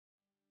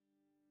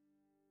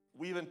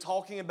We've been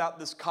talking about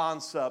this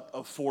concept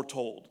of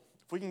foretold.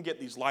 If we can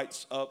get these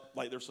lights up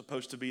like they're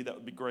supposed to be, that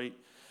would be great.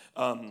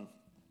 A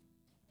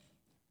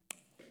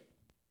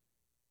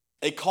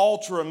call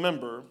to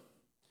remember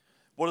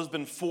what has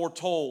been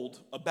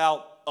foretold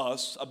about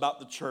us, about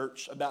the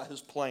church, about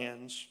his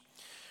plans,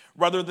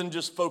 rather than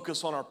just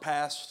focus on our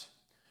past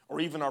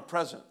or even our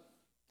present.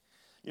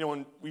 You know,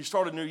 when we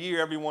start a new year,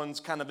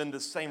 everyone's kind of in the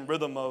same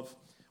rhythm of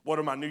what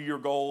are my New Year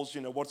goals? You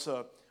know, what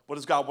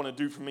does God want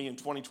to do for me in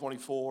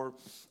 2024?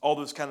 All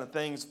those kind of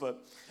things.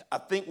 But I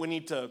think we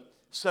need to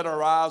set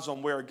our eyes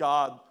on where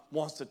God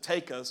wants to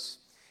take us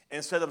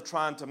instead of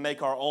trying to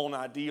make our own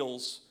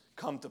ideals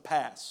come to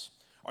pass.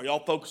 Are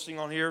y'all focusing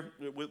on here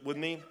with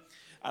me?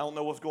 I don't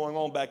know what's going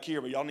on back here,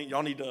 but y'all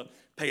need to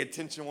pay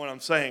attention to what I'm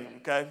saying,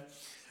 okay?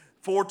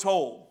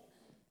 Foretold.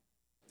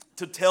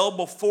 To tell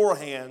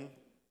beforehand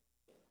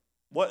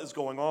what is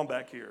going on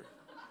back here.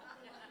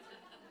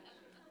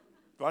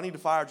 Do I need to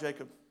fire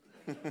Jacob?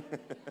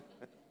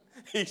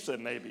 He said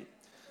maybe.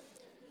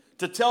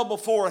 To tell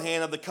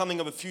beforehand of the coming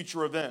of a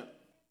future event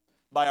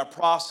by a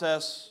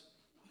process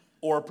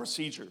or a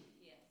procedure.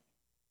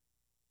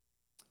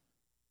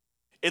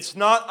 It's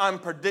not I'm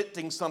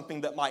predicting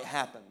something that might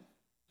happen.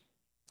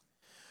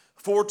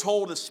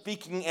 Foretold is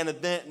speaking an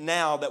event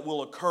now that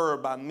will occur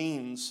by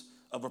means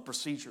of a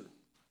procedure.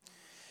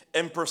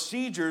 And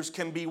procedures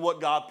can be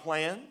what God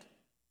planned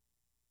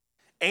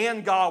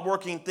and God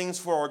working things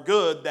for our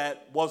good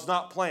that was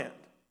not planned.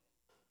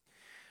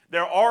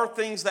 There are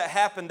things that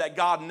happen that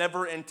God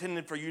never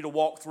intended for you to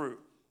walk through.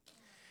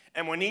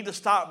 And we need to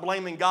stop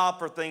blaming God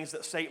for things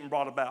that Satan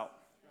brought about.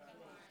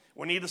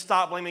 We need to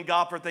stop blaming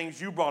God for things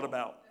you brought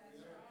about.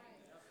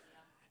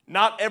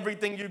 Not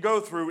everything you go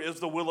through is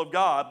the will of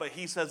God, but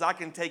he says, I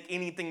can take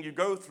anything you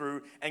go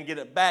through and get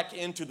it back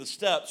into the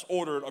steps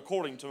ordered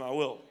according to my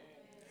will.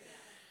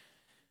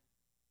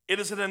 It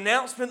is an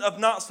announcement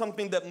of not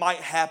something that might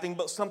happen,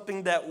 but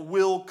something that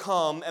will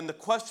come. And the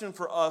question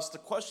for us, the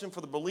question for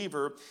the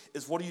believer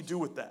is, what do you do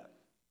with that?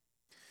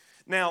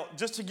 Now,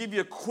 just to give you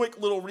a quick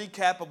little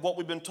recap of what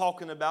we've been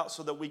talking about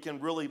so that we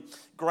can really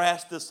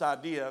grasp this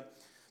idea.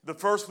 The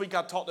first week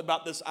I talked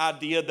about this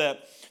idea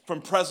that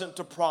from present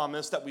to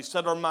promise, that we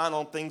set our mind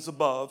on things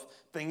above,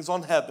 things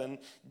on heaven,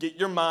 get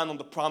your mind on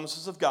the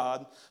promises of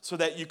God so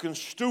that you can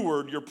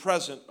steward your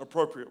present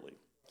appropriately.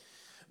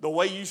 The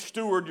way you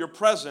steward your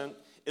present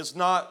is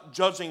not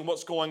judging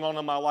what's going on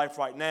in my life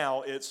right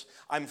now. It's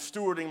I'm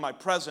stewarding my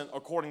present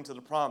according to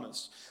the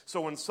promise.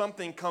 So when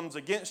something comes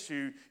against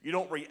you, you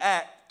don't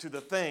react to the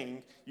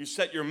thing. You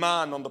set your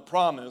mind on the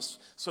promise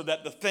so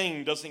that the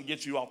thing doesn't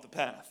get you off the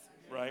path,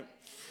 right?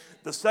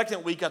 The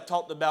second week I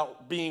talked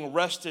about being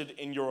rested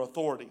in your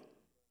authority.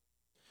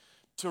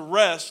 To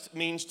rest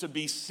means to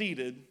be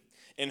seated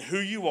in who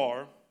you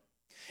are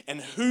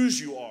and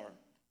whose you are.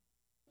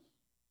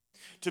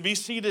 To be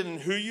seated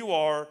in who you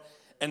are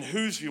and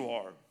whose you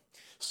are.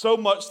 So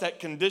much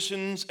that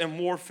conditions and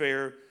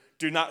warfare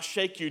do not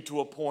shake you to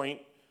a point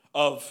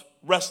of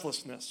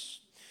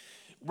restlessness.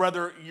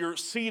 Rather, you're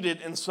seated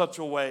in such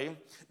a way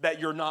that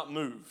you're not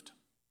moved.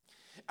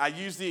 I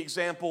use the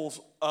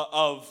examples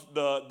of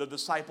the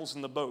disciples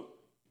in the boat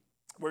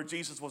where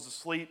Jesus was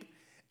asleep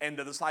and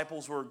the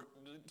disciples were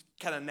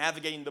kind of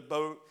navigating the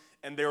boat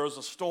and there was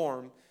a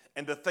storm.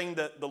 And the thing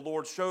that the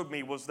Lord showed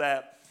me was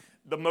that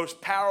the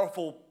most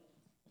powerful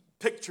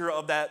picture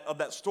of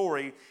that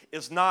story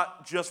is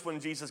not just when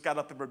Jesus got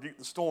up and rebuked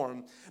the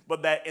storm,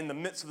 but that in the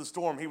midst of the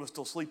storm, he was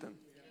still sleeping.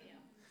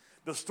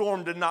 The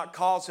storm did not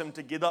cause him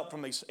to get up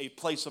from a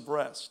place of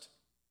rest.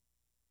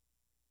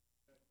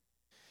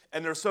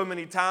 And there's so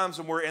many times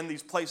when we're in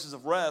these places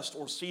of rest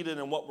or seated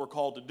in what we're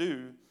called to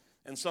do,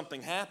 and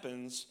something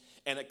happens,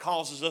 and it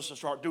causes us to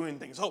start doing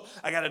things. Oh,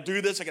 I got to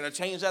do this. I got to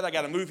change that. I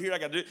got to move here. I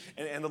got to do.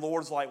 And the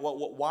Lord's like,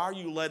 well, why are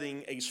you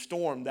letting a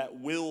storm that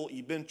will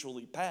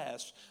eventually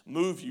pass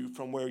move you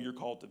from where you're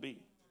called to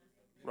be?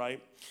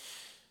 Right?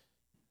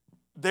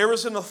 There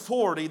is an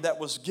authority that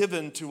was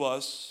given to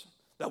us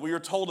that we are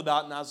told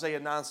about in Isaiah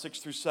 9, 6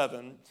 through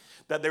 7,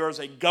 that there is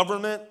a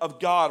government of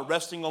God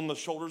resting on the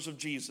shoulders of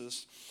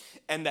Jesus,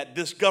 and that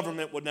this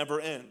government would never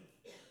end.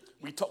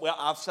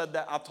 I've said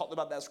that. I've talked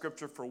about that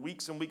scripture for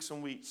weeks and weeks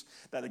and weeks.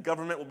 That the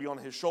government will be on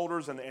his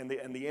shoulders, and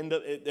the end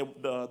of it,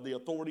 the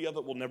authority of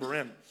it will never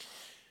end.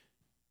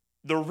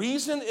 The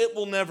reason it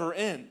will never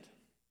end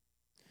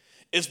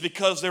is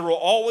because there will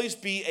always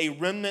be a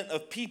remnant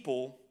of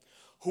people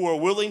who are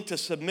willing to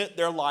submit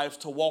their lives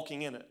to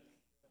walking in it.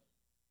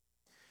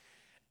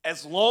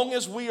 As long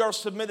as we are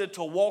submitted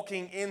to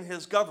walking in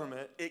his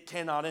government, it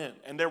cannot end,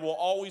 and there will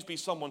always be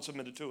someone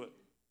submitted to it.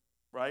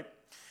 Right?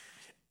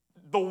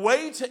 The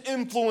way to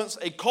influence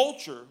a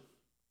culture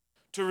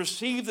to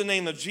receive the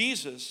name of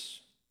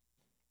Jesus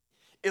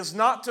is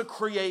not to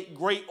create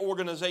great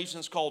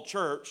organizations called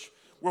church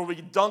where we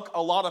dunk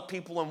a lot of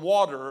people in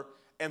water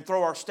and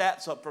throw our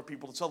stats up for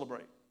people to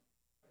celebrate.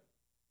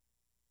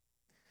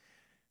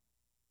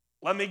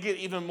 Let me get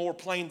even more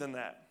plain than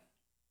that.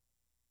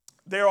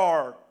 There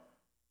are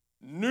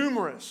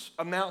numerous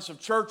amounts of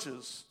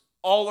churches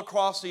all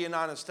across the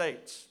United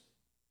States.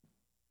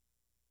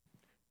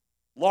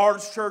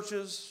 Large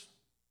churches,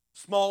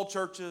 small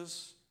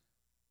churches,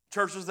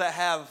 churches that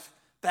have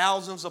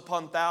thousands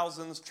upon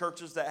thousands,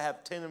 churches that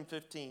have 10 and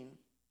 15.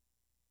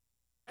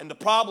 And the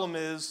problem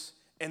is,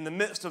 in the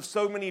midst of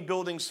so many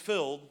buildings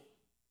filled,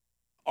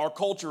 our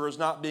culture is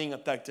not being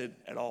affected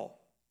at all.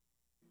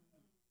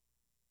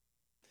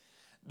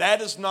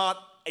 That is not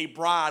a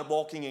bride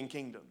walking in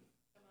kingdom.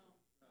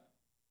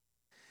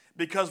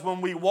 Because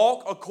when we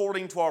walk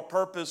according to our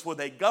purpose with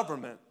a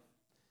government,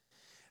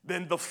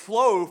 then the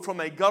flow from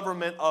a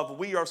government of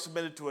we are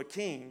submitted to a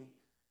king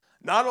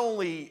not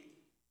only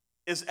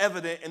is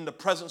evident in the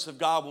presence of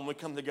God when we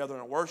come together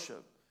in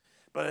worship,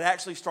 but it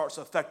actually starts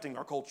affecting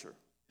our culture.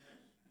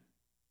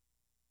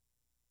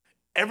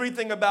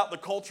 Everything about the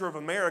culture of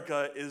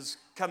America is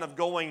kind of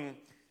going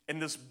in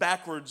this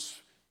backwards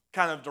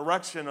kind of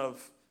direction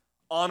of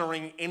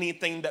honoring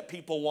anything that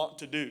people want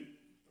to do,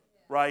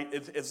 right?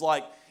 It's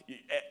like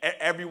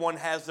everyone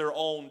has their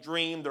own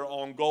dream, their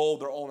own goal,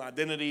 their own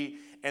identity,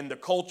 and the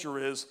culture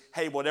is,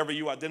 hey, whatever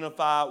you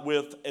identify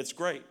with, it's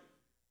great.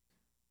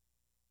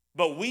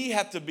 But we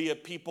have to be a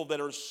people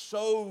that are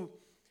so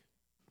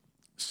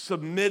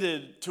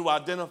submitted to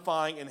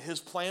identifying in His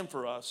plan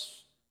for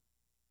us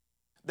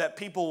that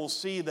people will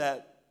see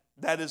that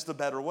that is the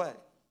better way.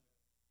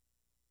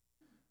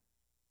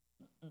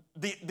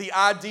 The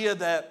idea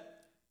that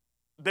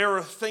there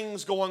are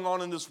things going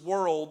on in this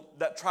world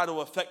that try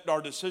to affect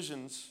our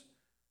decisions,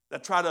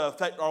 that try to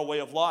affect our way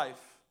of life.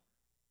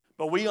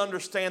 But we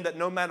understand that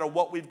no matter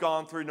what we've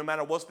gone through, no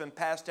matter what's been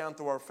passed down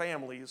through our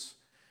families,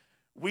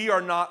 we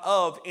are not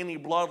of any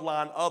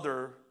bloodline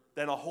other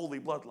than a holy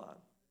bloodline.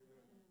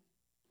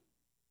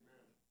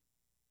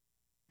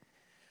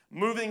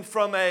 Moving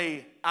from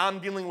a I'm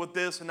dealing with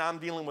this and I'm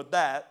dealing with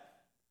that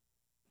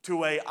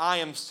to a I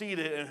am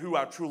seated in who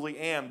I truly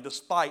am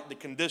despite the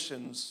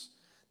conditions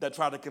that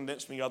try to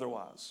convince me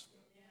otherwise.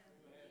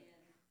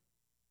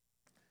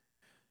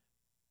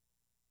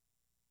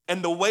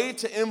 And the way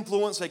to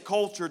influence a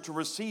culture to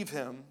receive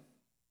Him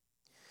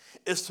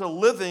is to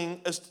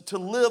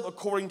live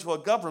according to a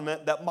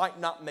government that might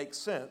not make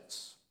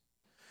sense,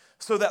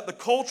 so that the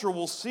culture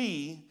will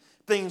see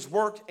things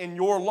work in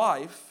your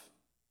life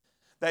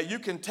that you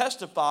can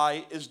testify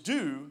is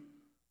due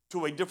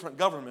to a different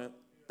government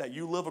that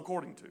you live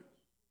according to.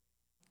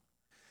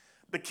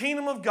 The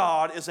kingdom of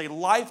God is a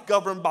life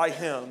governed by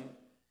Him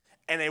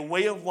and a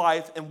way of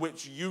life in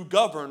which you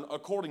govern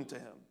according to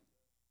Him.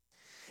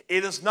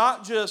 It is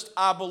not just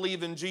I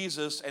believe in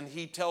Jesus and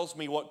He tells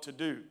me what to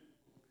do.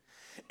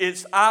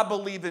 It's I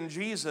believe in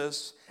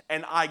Jesus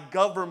and I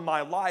govern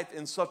my life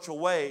in such a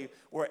way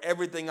where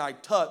everything I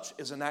touch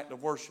is an act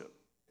of worship.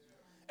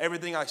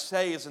 Everything I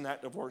say is an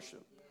act of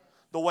worship.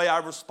 The way I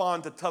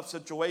respond to tough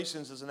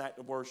situations is an act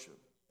of worship.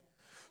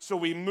 So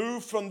we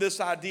move from this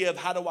idea of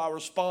how do I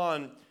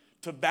respond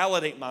to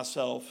validate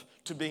myself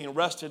to being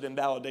rested in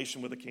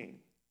validation with a king.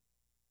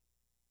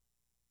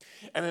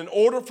 And in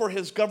order for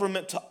His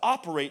government to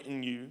operate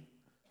in you,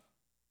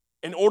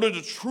 in order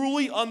to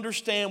truly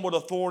understand what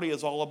authority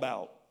is all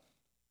about,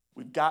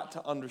 we've got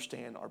to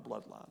understand our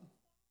bloodline.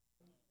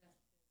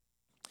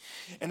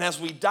 And as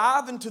we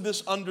dive into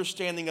this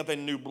understanding of a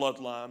new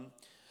bloodline,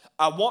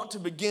 I want to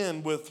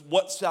begin with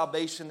what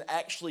salvation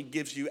actually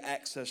gives you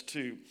access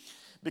to,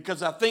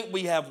 because I think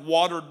we have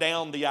watered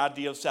down the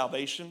idea of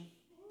salvation.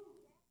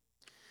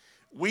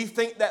 We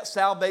think that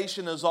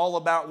salvation is all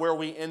about where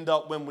we end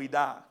up when we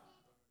die.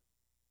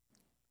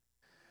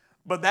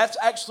 But that's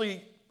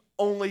actually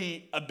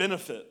only a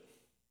benefit.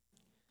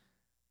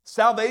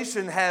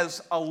 Salvation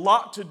has a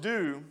lot to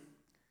do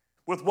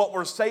with what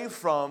we're saved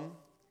from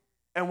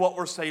and what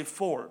we're saved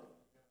for.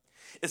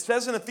 It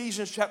says in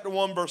Ephesians chapter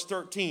 1, verse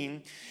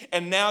 13,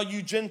 and now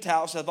you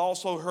Gentiles have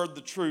also heard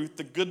the truth,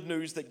 the good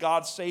news that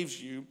God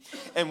saves you.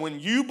 And when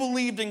you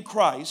believed in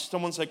Christ,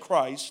 someone say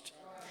Christ,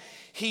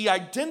 He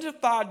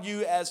identified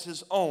you as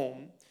His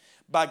own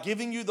by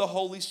giving you the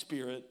Holy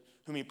Spirit,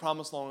 whom He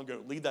promised long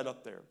ago. Leave that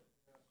up there.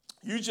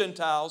 You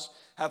Gentiles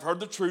have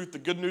heard the truth, the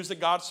good news that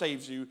God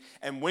saves you.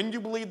 And when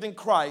you believed in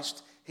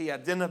Christ, He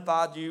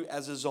identified you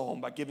as His own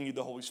by giving you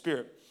the Holy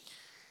Spirit.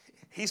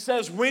 He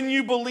says, when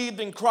you believed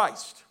in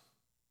Christ.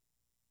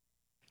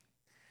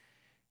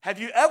 Have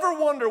you ever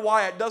wondered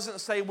why it doesn't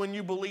say when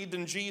you believed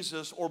in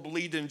Jesus or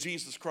believed in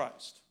Jesus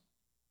Christ?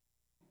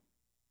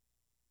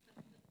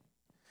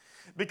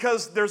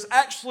 Because there's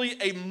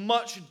actually a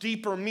much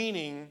deeper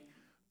meaning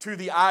to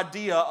the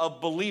idea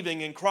of believing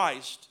in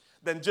Christ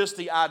than just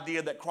the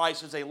idea that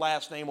Christ is a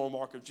last name or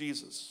mark of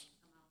Jesus.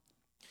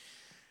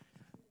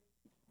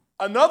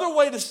 Another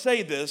way to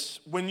say this,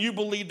 when you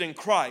believed in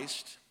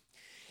Christ,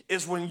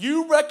 is when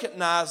you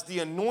recognize the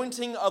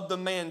anointing of the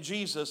man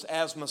Jesus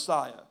as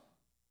Messiah.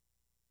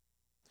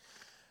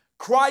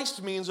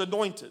 Christ means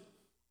anointed.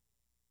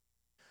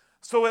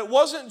 So it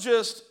wasn't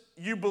just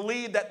you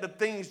believe that the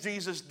things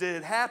Jesus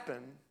did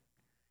happen.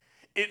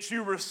 It's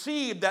you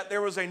received that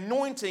there was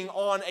anointing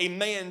on a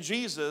man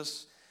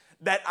Jesus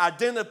that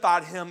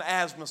identified Him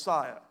as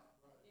Messiah.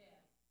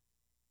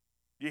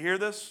 You hear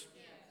this?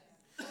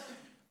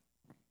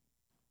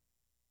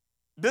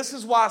 This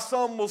is why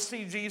some will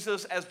see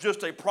Jesus as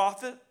just a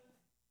prophet,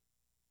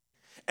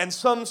 and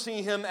some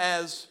see him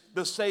as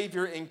the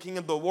Savior and King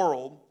of the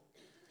world,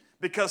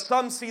 because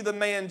some see the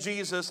man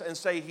Jesus and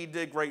say he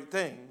did great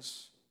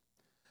things,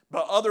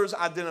 but others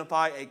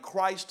identify a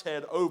Christ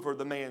head over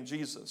the man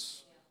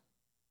Jesus,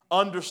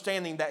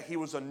 understanding that he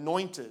was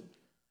anointed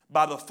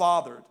by the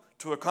Father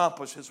to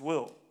accomplish his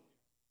will.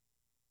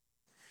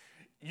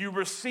 You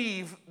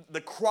receive the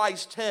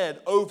Christ head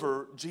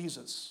over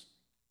Jesus.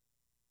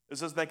 Is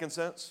this making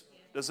sense?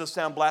 Does this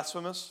sound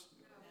blasphemous?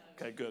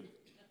 Okay, good.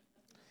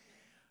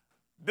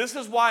 This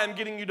is why I'm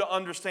getting you to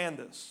understand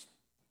this.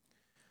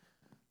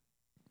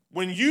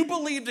 When you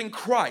believed in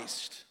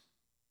Christ,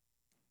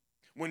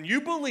 when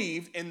you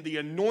believed in the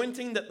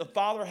anointing that the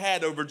Father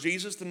had over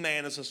Jesus the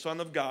man as the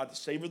Son of God, the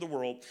Savior of the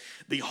world,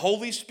 the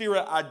Holy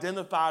Spirit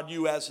identified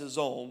you as his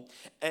own,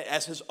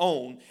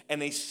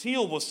 and a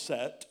seal was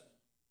set.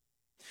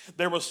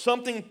 There was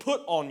something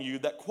put on you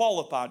that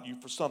qualified you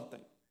for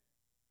something.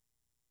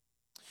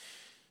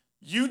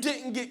 You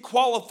didn't get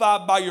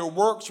qualified by your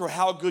works or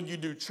how good you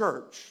do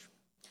church.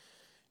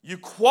 You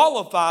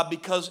qualify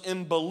because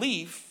in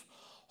belief,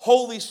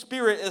 Holy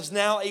Spirit is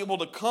now able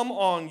to come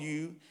on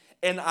you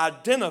and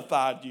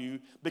identified you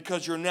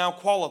because you're now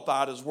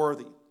qualified as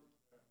worthy.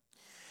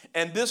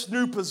 And this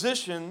new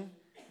position,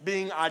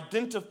 being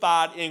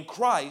identified in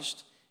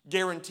Christ,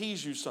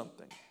 guarantees you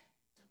something.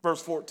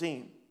 Verse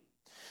 14.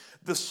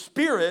 The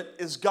Spirit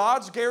is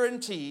God's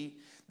guarantee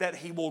that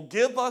he will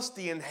give us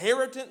the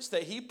inheritance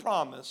that he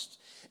promised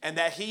and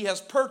that he has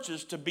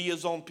purchased to be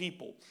his own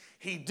people.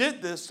 He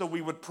did this so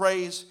we would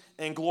praise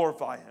and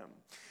glorify him.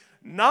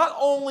 Not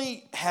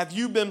only have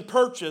you been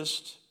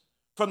purchased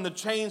from the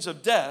chains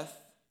of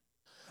death,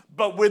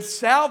 but with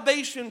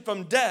salvation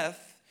from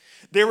death,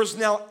 there is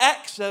now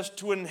access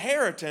to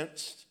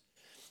inheritance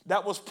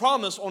that was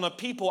promised on a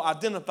people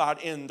identified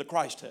in the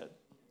Christ head.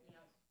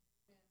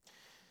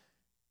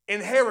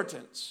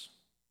 Inheritance.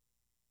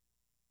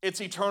 It's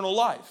eternal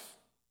life.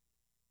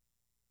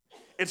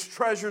 It's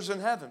treasures in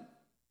heaven.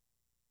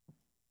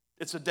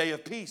 It's a day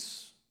of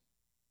peace.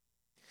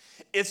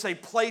 It's a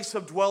place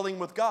of dwelling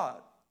with God.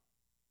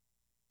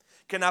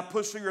 Can I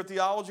push through your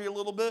theology a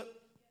little bit?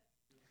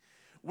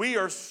 We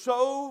are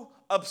so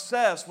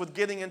obsessed with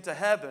getting into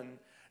heaven,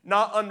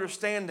 not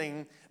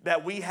understanding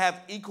that we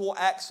have equal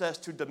access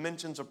to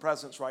dimensions of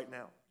presence right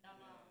now.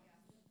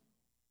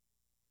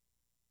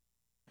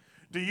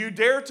 Do you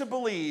dare to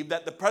believe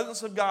that the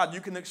presence of God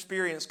you can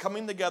experience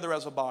coming together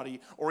as a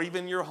body or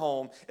even your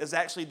home is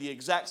actually the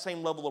exact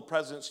same level of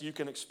presence you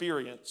can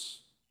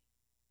experience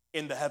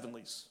in the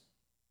heavenlies?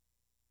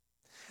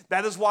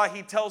 That is why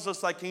he tells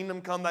us, thy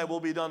kingdom come, thy will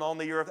be done on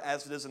the earth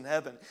as it is in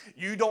heaven.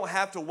 You don't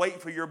have to wait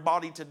for your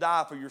body to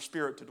die for your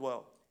spirit to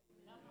dwell.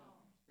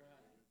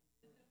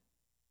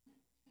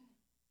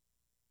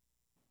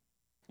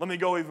 Let me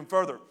go even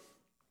further.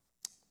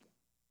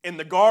 In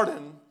the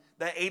garden,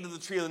 they ate of the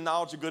tree of the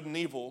knowledge of good and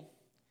evil,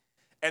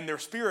 and their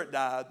spirit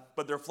died,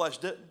 but their flesh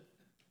didn't.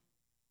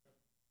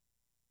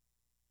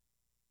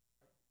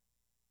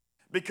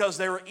 Because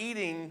they were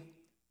eating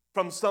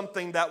from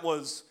something that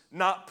was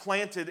not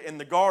planted in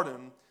the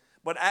garden,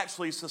 but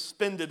actually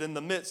suspended in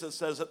the midst. It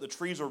says that the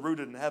trees are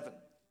rooted in heaven.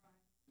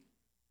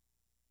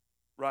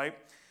 Right?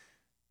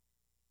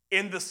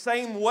 In the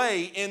same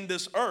way, in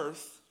this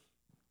earth,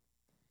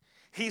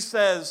 he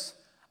says,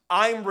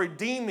 I'm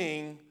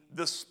redeeming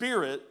the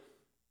spirit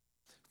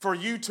for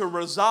you to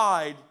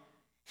reside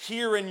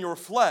here in your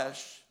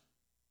flesh,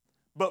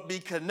 but be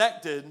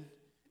connected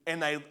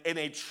in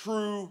a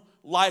true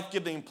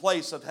life-giving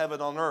place of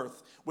heaven on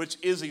earth, which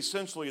is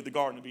essentially the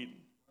Garden of Eden.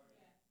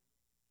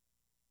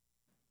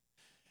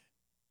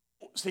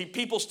 See,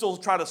 people still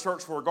try to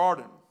search for a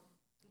garden,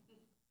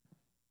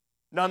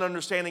 not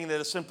understanding that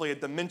it's simply a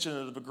dimension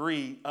of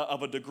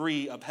a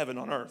degree of heaven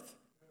on earth.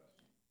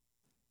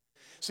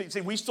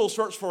 See, we still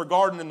search for a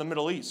garden in the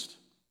Middle East.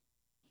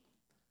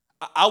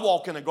 I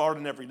walk in a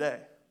garden every day.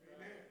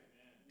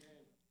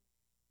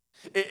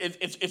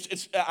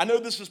 I know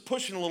this is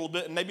pushing a little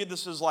bit, and maybe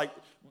this is like,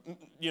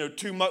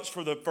 too much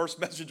for the first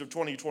message of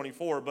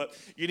 2024, but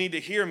you need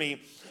to hear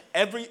me.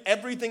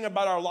 Everything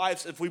about our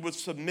lives, if we would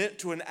submit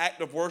to an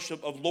act of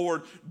worship of,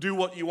 Lord, do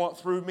what you want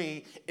through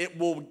me, it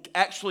will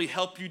actually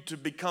help you to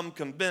become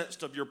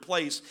convinced of your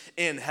place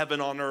in heaven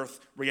on earth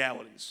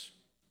realities.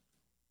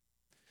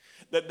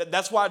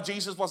 That's why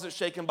Jesus wasn't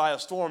shaken by a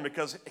storm,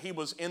 because he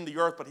was in the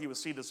earth, but he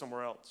was seated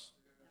somewhere else.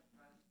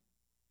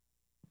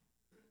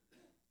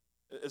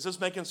 Is this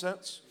making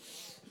sense?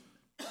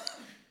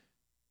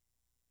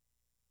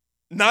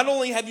 Not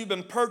only have you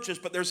been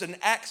purchased, but there's an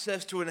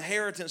access to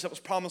inheritance that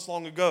was promised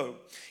long ago.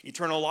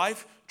 Eternal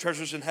life,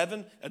 treasures in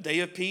heaven, a day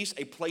of peace,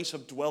 a place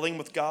of dwelling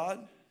with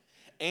God,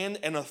 and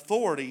an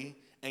authority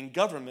and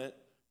government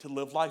to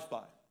live life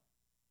by.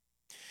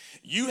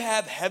 You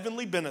have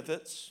heavenly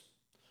benefits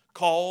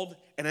called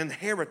an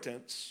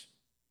inheritance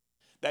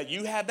that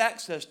you have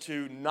access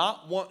to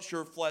not once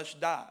your flesh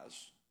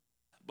dies,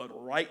 but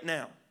right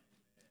now.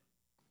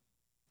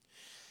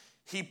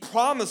 He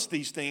promised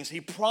these things. He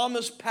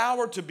promised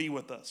power to be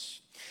with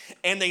us,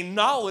 and a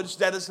knowledge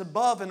that is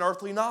above an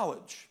earthly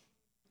knowledge,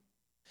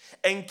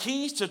 and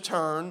keys to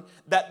turn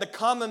that the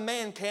common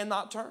man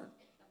cannot turn.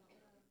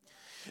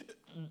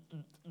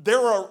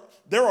 There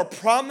are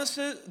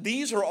promises.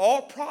 These are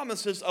all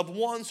promises of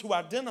ones who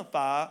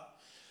identify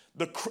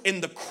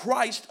in the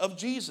Christ of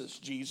Jesus,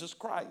 Jesus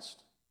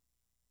Christ.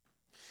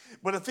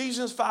 But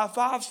Ephesians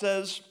 5:5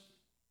 says,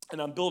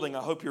 and I'm building,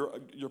 I hope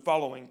you're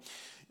following,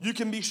 you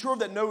can be sure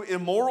that no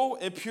immoral,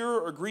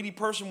 impure, or greedy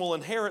person will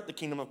inherit the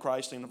kingdom of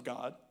Christ and of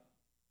God.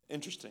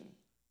 Interesting.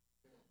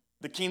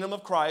 The kingdom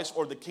of Christ,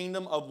 or the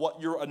kingdom of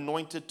what you're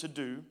anointed to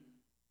do,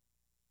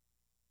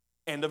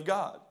 and of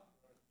God.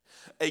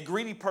 A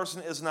greedy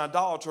person is an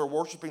idolater,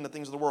 worshiping the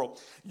things of the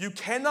world. You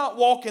cannot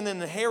walk in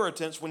an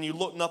inheritance when you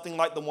look nothing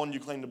like the one you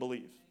claim to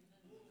believe.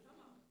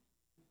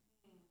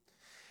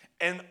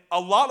 And a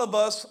lot of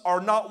us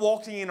are not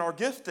walking in our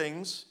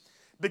giftings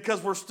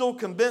because we're still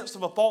convinced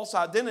of a false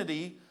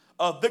identity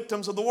of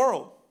victims of the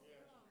world,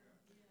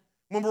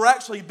 when we're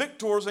actually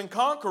victors and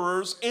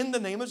conquerors in the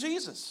name of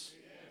Jesus.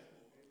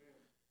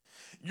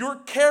 Your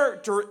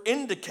character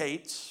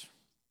indicates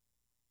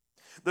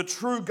the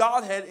true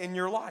Godhead in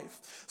your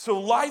life. So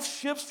life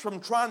shifts from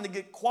trying to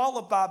get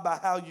qualified by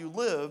how you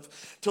live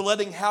to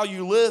letting how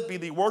you live be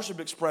the worship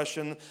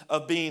expression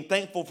of being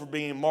thankful for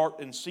being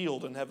marked and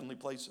sealed in heavenly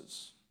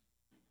places.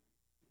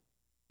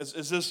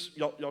 Is this,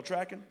 y'all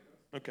tracking?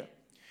 Okay.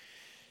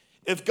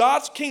 If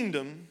God's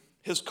kingdom,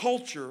 his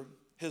culture,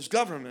 his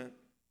government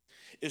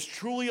is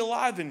truly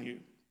alive in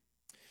you,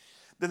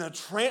 then a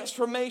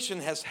transformation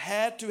has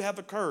had to have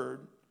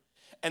occurred,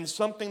 and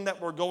something that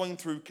we're going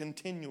through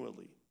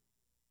continually.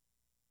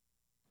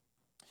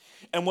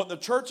 And what the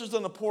church has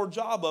done a poor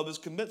job of is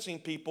convincing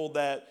people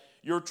that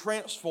you're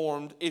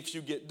transformed if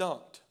you get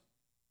dunked.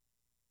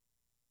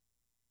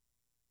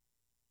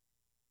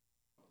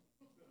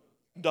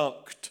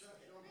 Dunked.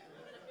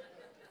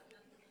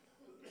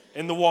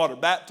 In the water,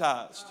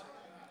 baptized.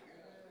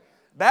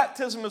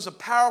 Baptism is a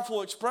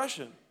powerful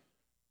expression.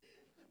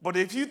 But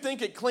if you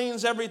think it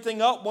cleans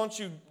everything up once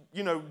you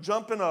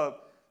jump in a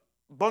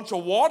bunch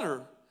of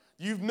water,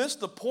 you've missed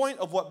the point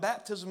of what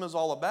baptism is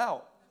all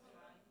about.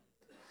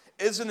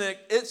 It's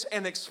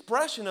an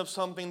expression of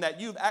something that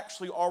you've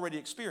actually already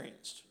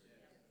experienced.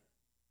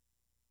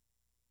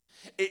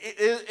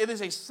 It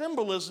is a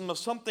symbolism of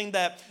something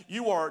that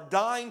you are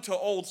dying to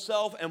old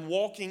self and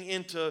walking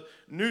into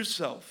new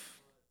self.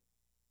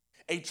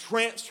 A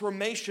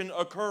transformation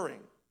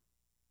occurring.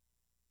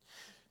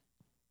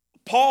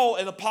 Paul,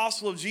 an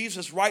apostle of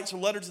Jesus, writes a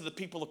letter to the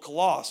people of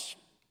Colossus,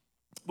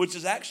 which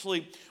is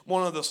actually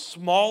one of the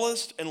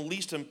smallest and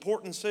least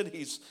important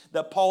cities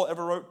that Paul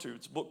ever wrote to.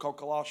 It's a book called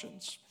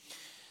Colossians.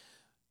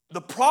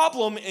 The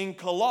problem in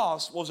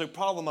Colossus was a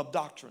problem of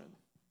doctrine.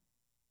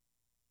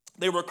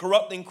 They were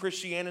corrupting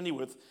Christianity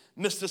with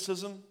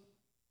mysticism,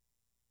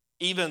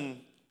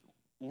 even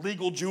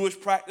legal Jewish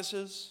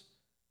practices.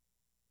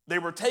 They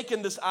were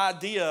taking this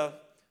idea,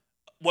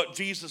 what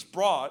Jesus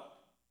brought,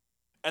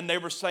 and they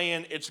were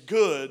saying it's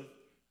good,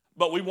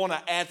 but we want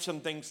to add some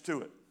things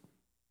to it,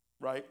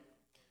 right?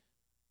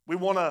 We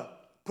want to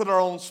put our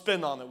own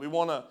spin on it.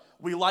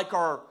 We like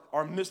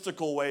our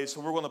mystical ways,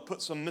 so we're going to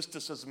put some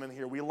mysticism in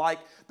here. We like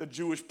the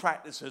Jewish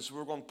practices, so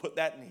we're going to put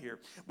that in here.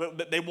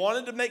 But they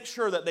wanted to make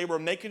sure that they were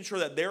making sure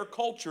that their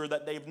culture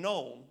that they've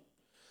known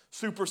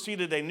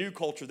superseded a new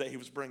culture that he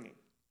was bringing.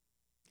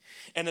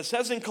 And it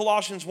says in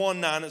Colossians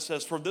 1:9, it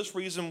says, "For this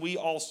reason we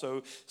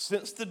also,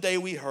 since the day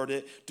we heard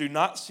it, do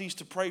not cease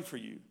to pray for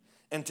you,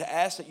 and to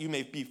ask that you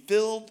may be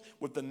filled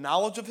with the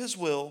knowledge of his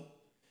will,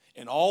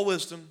 in all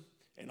wisdom,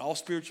 and all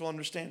spiritual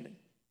understanding,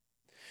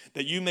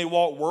 that you may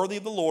walk worthy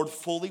of the Lord,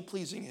 fully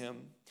pleasing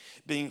him,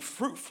 being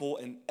fruitful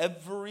in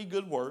every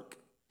good work,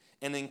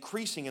 and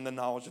increasing in the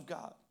knowledge of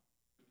God.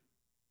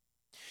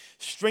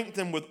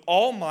 Strengthened with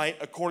all might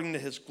according to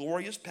his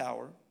glorious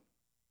power,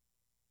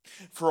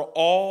 for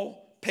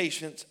all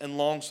patience and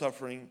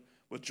long-suffering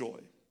with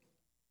joy,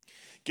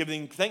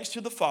 giving thanks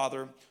to the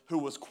Father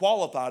who has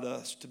qualified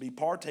us to be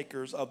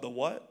partakers of the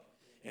what?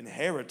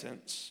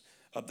 Inheritance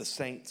of the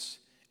saints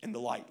in the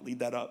light." Leave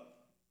that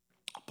up.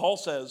 Paul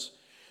says,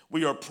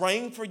 we are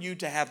praying for you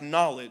to have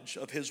knowledge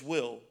of his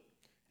will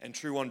and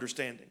true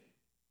understanding.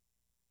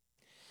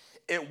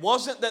 It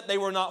wasn't that they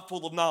were not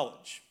full of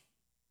knowledge.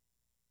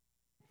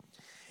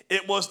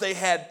 It was they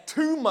had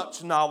too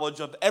much knowledge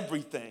of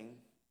everything,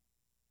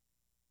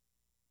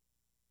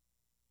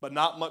 but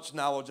not much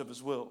knowledge of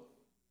his will.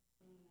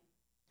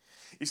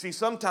 You see,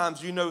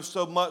 sometimes you know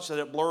so much that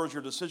it blurs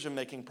your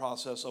decision-making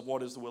process of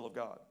what is the will of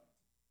God.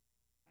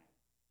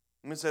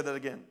 Let me say that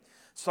again.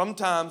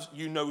 Sometimes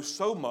you know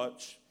so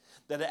much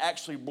that it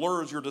actually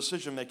blurs your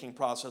decision-making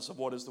process of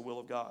what is the will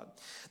of God.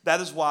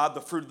 That is why the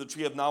fruit of the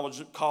tree of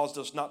knowledge caused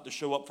us not to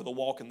show up for the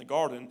walk in the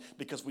garden,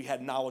 because we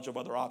had knowledge of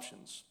other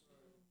options.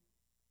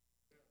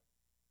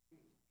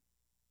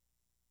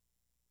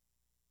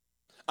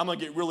 I'm going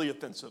to get really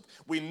offensive.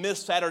 We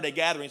miss Saturday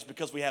gatherings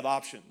because we have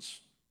options.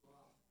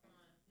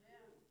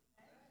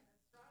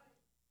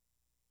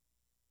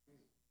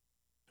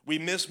 We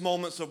miss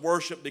moments of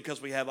worship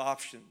because we have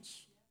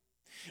options.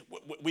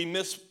 We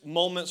miss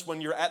moments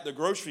when you're at the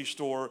grocery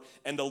store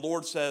and the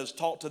Lord says,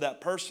 talk to that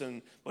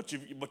person, but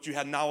you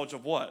have knowledge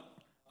of what?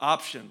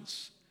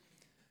 Options.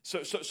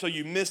 So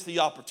you miss the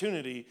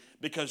opportunity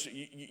because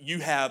you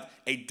have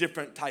a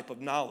different type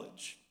of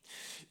knowledge.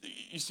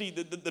 You see,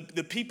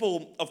 the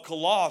people of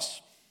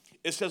Colossus,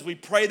 it says, we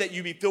pray that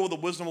you be filled with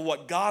the wisdom of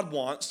what God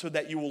wants so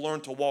that you will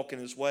learn to walk in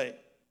his way.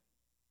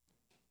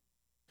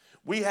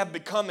 We have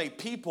become a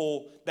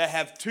people that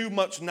have too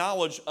much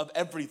knowledge of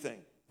everything.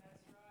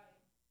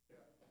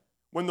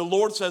 When the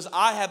Lord says,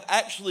 I have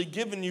actually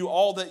given you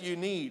all that you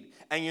need.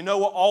 And you know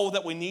what all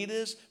that we need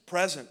is?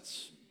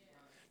 Presence.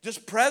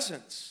 Just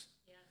presence.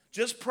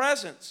 Just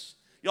presence.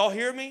 Y'all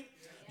hear me?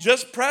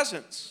 Just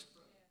presence.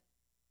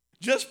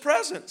 Just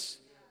presence.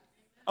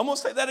 I'm going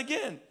to say that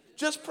again.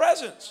 Just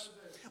presence.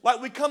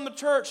 Like we come to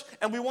church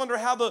and we wonder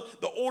how the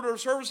order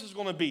of service is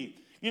going to be.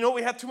 You know what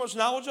we have too much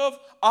knowledge of?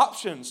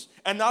 Options.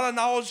 And not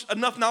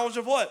enough knowledge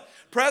of what?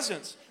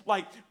 Presence.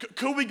 Like,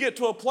 could we get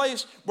to a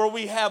place where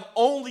we have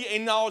only a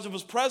knowledge of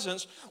his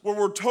presence, where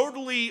we're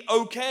totally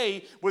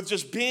okay with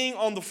just being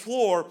on the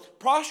floor,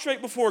 prostrate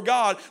before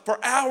God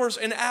for hours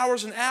and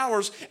hours and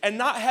hours, and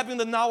not having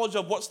the knowledge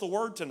of what's the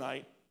word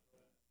tonight?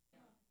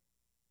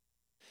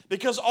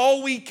 Because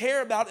all we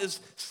care about is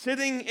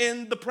sitting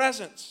in the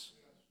presence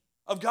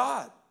of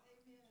God.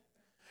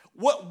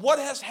 What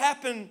has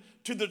happened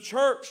to the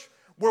church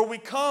where we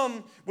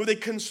come with a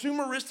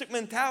consumeristic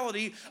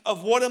mentality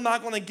of what am I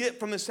going to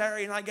get from this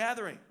Saturday night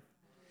gathering?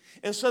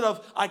 Instead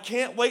of, I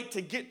can't wait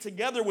to get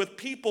together with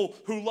people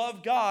who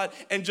love God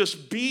and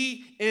just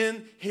be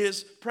in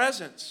his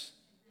presence.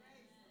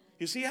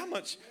 You see how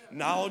much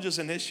knowledge is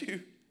an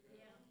issue?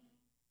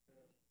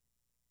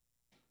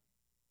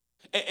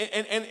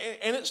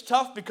 And it's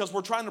tough because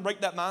we're trying to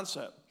break that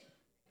mindset.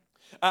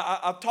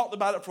 I've talked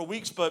about it for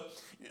weeks, but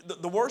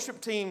the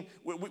worship team,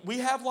 we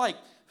have like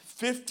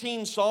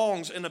 15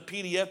 songs in a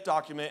PDF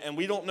document, and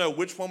we don't know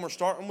which one we're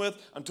starting with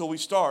until we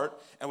start,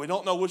 and we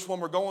don't know which one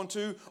we're going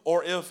to,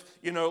 or if,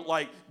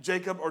 like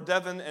Jacob or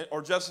Devin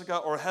or Jessica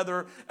or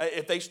Heather,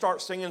 if they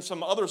start singing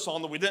some other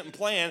song that we didn't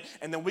plan,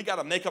 and then we got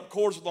to make up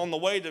chords along the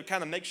way to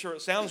kind of make sure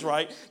it sounds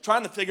right,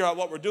 trying to figure out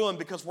what we're doing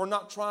because we're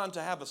not trying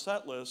to have a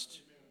set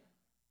list.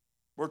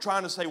 We're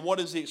trying to say, what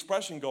is the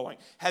expression going?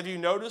 Have you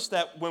noticed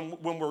that when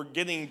we're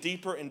getting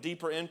deeper and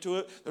deeper into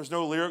it, there's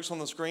no lyrics on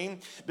the screen?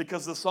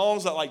 Because the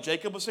songs that like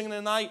Jacob was singing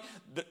tonight,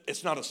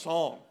 it's not a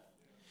song.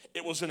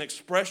 It was an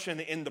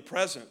expression in the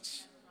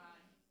presence.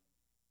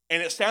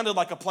 And it sounded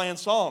like a planned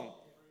song.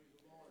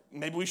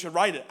 Maybe we should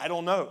write it. I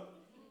don't know.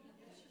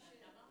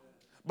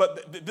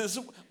 But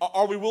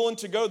are we willing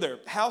to go there?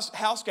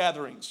 House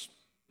gatherings.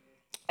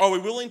 Are we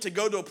willing to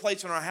go to a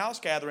place in our house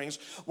gatherings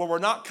where we're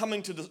not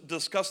coming to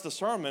discuss the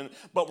sermon,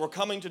 but we're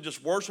coming to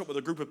just worship with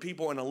a group of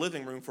people in a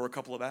living room for a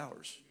couple of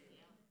hours?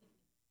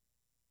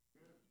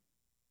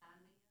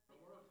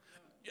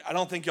 I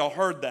don't think y'all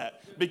heard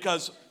that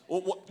because,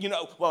 I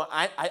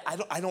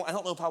don't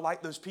know if I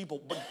like those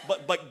people,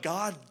 but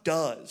God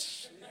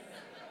does.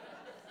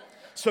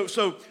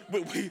 So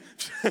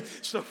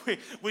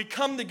we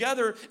come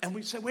together and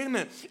we say, wait a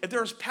minute, if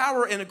there's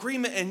power and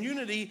agreement and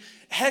unity,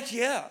 heck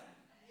yeah.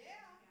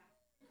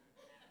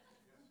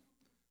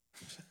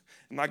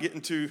 Am I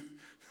getting too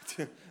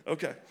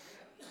okay.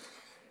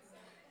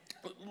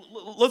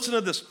 Listen to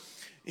this.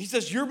 He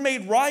says, you're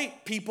made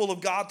right, people of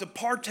God, to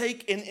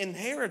partake in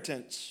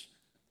inheritance.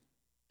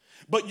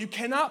 But you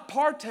cannot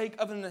partake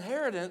of an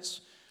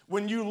inheritance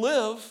when you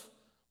live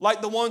like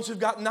the ones who've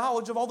got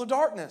knowledge of all the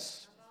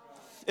darkness.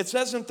 It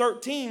says in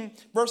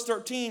verse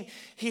 13,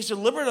 he's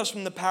delivered us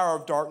from the power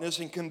of darkness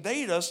and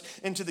conveyed us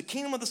into the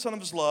kingdom of the Son of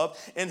his love,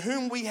 in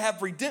whom we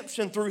have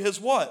redemption through his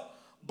what?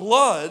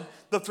 Blood,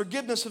 the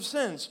forgiveness of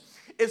sins.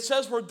 It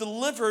says we're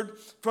delivered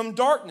from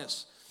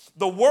darkness.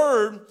 The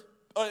word,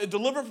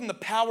 delivered from the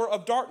power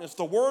of darkness.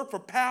 The word for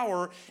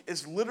power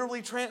is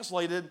literally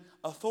translated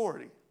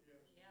authority.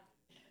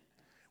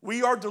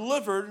 We are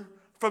delivered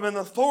from an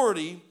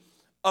authority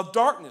of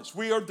darkness.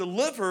 We are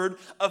delivered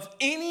of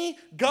any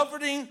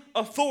governing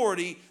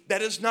authority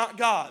that is not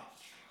God.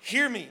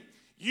 Hear me.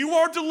 You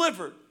are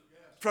delivered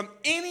from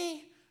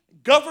any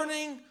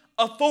governing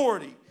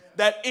authority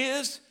that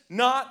is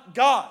not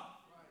God.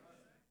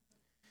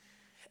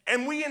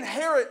 And we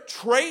inherit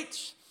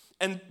traits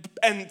and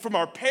from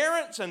our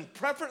parents and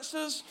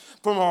preferences,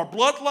 from our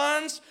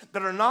bloodlines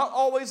that are not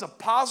always a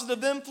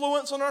positive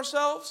influence on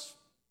ourselves.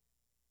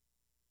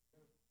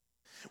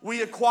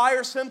 We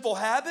acquire sinful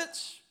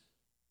habits.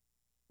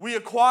 We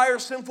acquire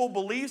sinful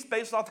beliefs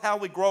based off how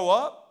we grow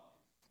up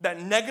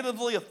that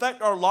negatively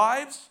affect our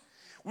lives.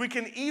 We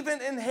can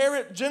even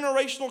inherit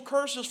generational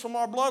curses from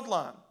our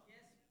bloodline.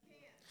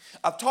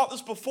 I've taught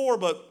this before,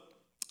 but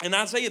in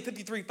Isaiah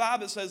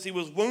 53:5, it says he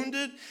was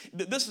wounded.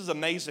 This is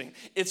amazing.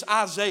 It's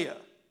Isaiah.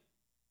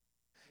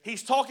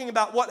 He's talking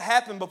about what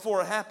happened before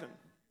it happened.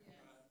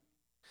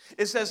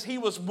 It says he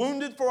was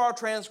wounded for our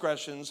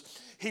transgressions.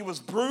 He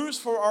was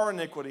bruised for our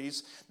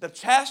iniquities. The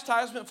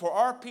chastisement for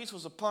our peace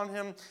was upon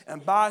him,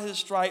 and by his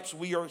stripes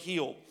we are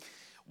healed.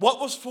 What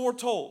was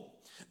foretold?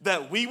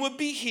 That we would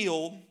be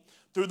healed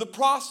through the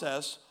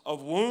process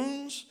of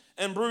wounds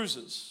and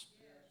bruises.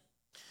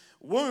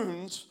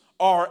 Wounds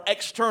are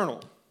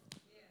external,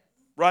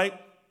 right?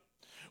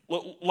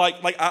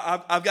 Like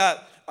I've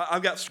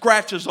got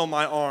scratches on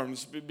my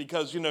arms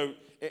because,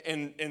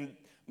 in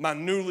my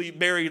newly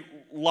married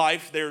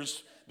life,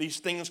 there's these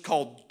things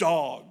called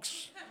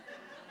dogs.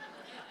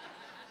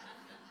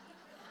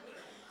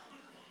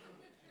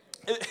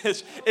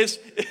 It's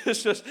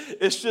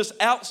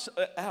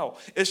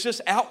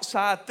just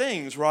outside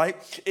things,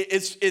 right?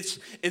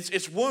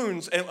 It's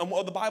wounds, and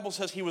what the Bible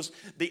says,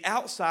 the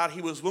outside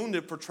he was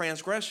wounded for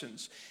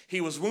transgressions.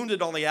 He was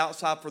wounded on the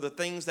outside for the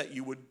things that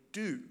you would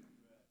do.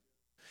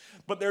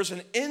 But there's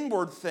an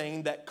inward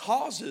thing that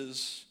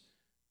causes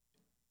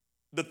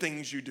the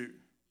things you do.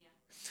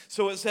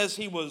 So it says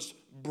he was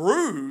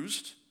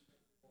bruised.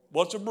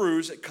 What's a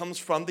bruise? It comes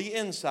from the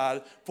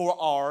inside for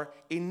our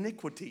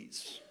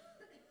iniquities.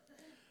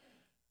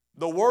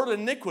 The word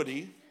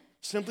iniquity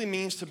simply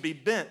means to be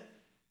bent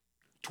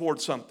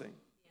towards something.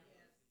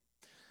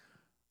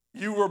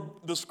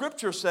 The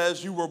scripture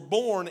says you were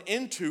born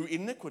into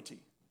iniquity.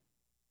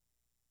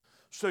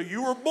 So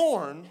you were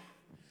born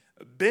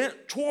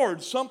bent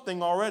towards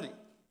something already.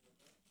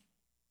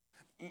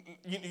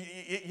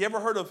 You ever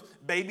heard of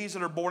babies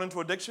that are born into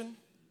addiction?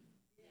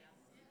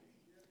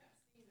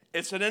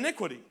 It's an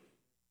iniquity,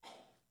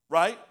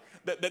 right?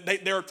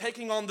 They're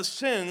taking on the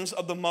sins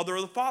of the mother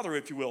or the father,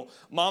 if you will.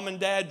 Mom and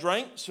dad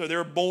drank, so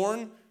they're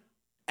born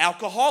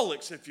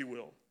alcoholics, if you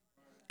will.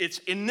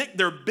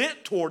 They're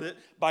bent toward it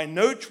by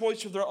no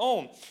choice of their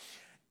own.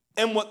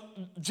 And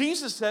what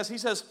Jesus says, he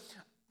says,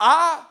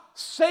 I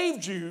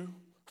saved you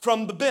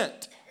from the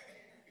bent.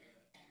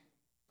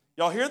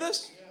 Y'all hear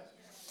this?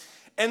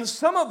 And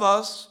some of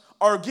us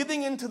are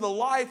getting into the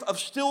life of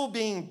still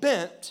being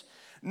bent,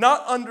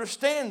 not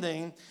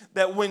understanding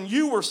that when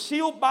you were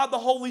sealed by the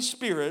Holy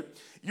Spirit,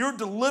 you're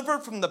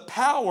delivered from the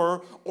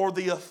power or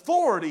the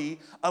authority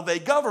of a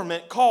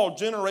government called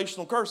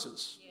generational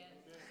curses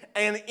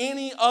and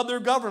any other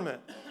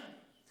government.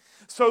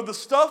 So the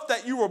stuff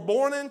that you were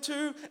born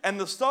into and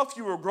the stuff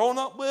you were grown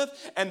up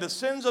with and the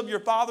sins of your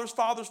fathers'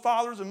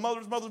 and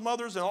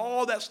mothers' and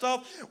all that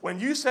stuff, when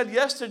you said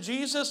yes to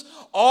Jesus,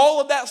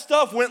 all of that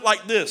stuff went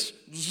like this.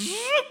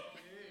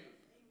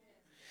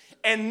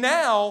 And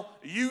now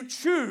you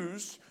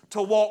choose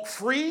to walk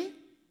free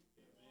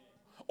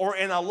or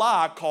in a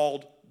lie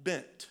called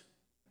bent.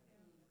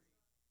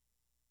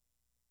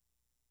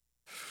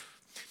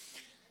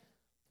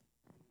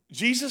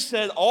 Jesus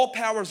said, all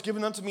power is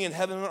given unto me in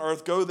heaven and on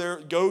earth.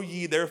 Go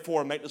ye therefore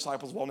and make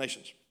disciples of all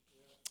nations.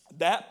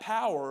 That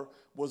power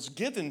was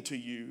given to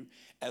you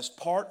as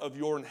part of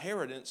your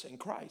inheritance in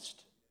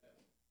Christ.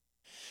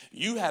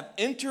 You have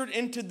entered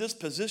into this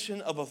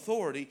position of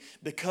authority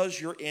because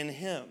you're in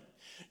him.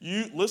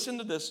 You listen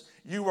to this.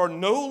 You are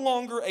no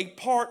longer a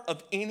part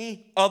of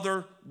any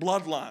other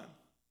bloodline.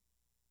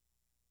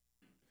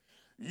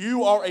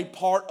 You are a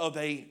part of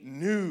a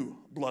new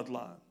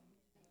bloodline.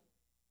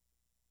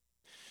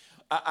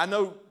 I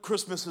know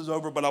Christmas is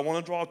over, but I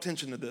want to draw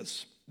attention to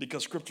this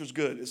because Scripture's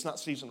good. It's not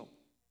seasonal.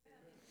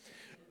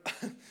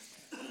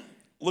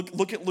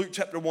 Look at Luke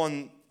chapter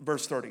 1,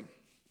 verse 30.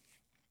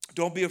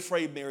 Don't be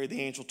afraid, Mary,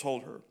 the angel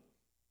told her.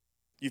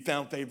 You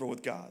found favor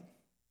with God.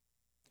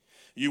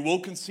 You will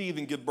conceive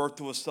and give birth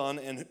to a son,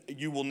 and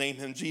you will name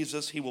him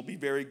Jesus. He will be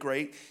very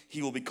great.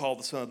 He will be called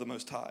the Son of the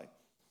Most High.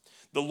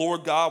 The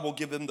Lord God will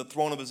give him the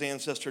throne of his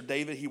ancestor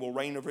David. He will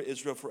reign over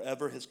Israel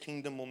forever. His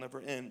kingdom will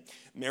never end.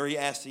 Mary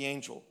asked the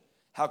angel,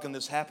 how can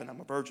this happen? I'm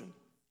a virgin.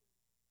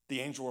 The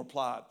angel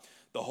replied,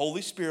 the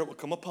Holy Spirit will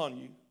come upon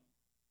you,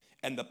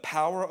 and the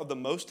power of the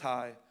Most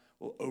High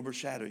will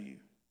overshadow you.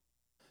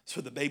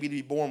 So the baby to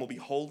be born will be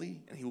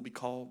holy, and he will be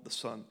called the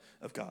Son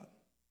of God.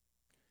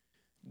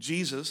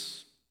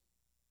 Jesus,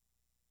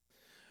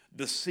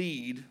 the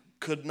seed,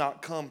 could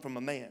not come from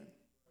a man.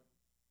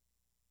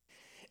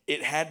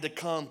 It had to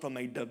come from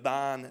a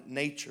divine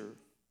nature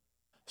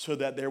so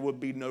that there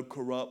would be no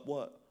corrupt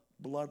what?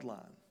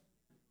 Bloodline.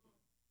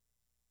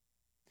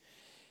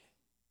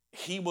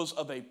 He was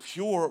of a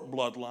pure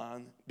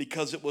bloodline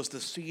because it was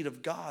the seed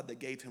of God that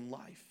gave him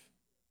life.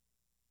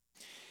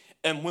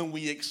 And when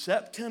we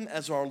accept him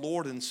as our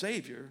Lord and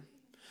Savior,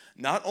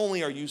 not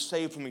only are you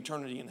saved from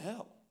eternity in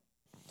hell,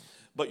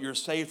 but you're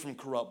saved from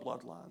corrupt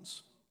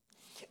bloodlines.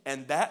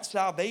 And that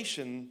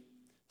salvation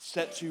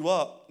sets you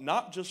up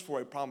not just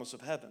for a promise of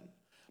heaven,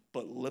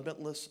 but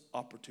limitless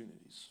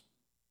opportunities.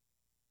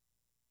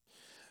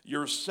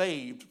 You're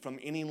saved from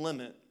any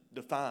limit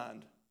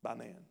defined by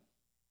man.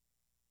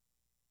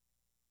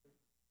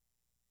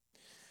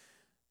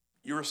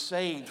 You're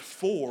saved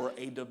for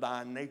a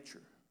divine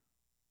nature.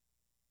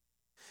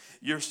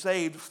 You're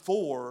saved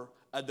for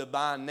a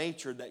divine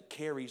nature that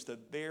carries the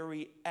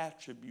very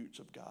attributes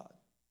of God.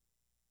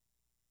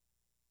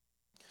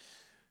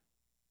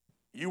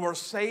 You are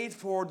saved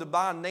for a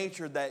divine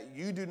nature that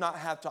you do not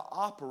have to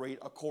operate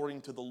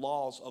according to the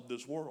laws of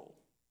this world.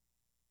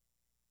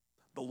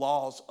 The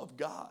laws of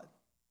God.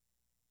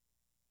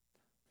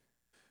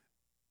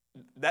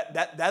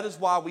 That is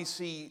why we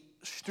see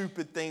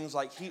stupid things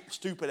like,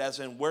 stupid as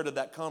in where did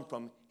that come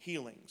from?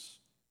 Healings.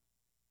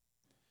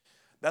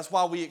 That's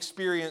why we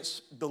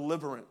experience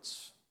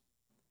deliverance.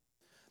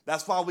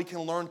 That's why we can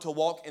learn to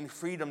walk in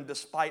freedom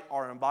despite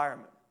our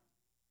environment.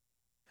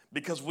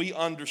 Because we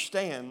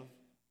understand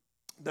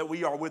that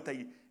we are with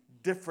a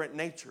different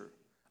nature,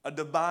 a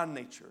divine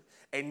nature,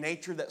 a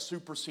nature that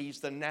supersedes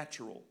the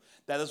natural.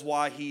 That is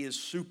why he is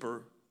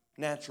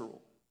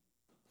supernatural.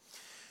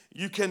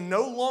 You can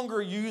no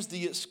longer use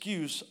the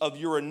excuse of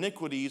your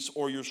iniquities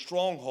or your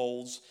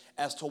strongholds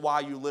as to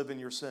why you live in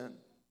your sin.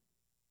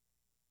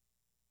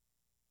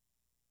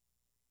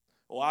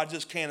 Well, I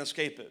just can't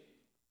escape it.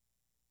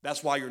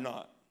 That's why you're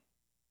not.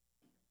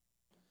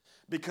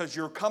 Because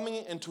you're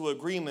coming into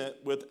agreement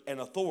with an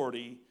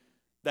authority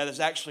that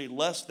is actually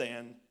less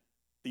than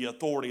the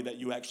authority that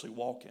you actually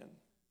walk in.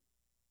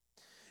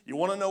 You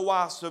want to know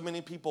why so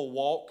many people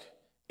walk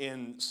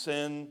in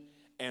sin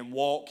and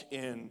walk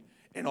in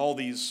all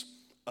these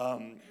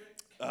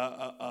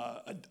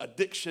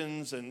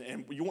addictions,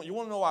 and you want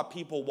to know why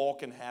people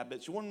walk in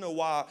habits? You want to know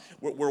why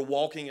we're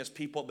walking as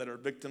people that are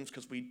victims?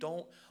 Because we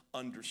don't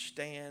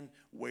understand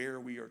where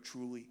we are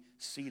truly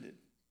seated.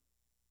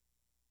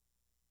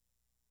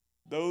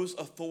 Those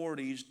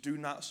authorities do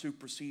not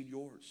supersede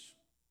yours.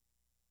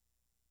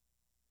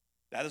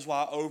 That is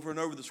why over and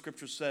over the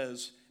scripture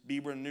says, be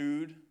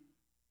renewed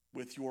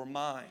with your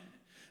mind.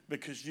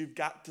 Because you've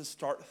got to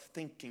start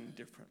thinking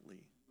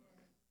differently.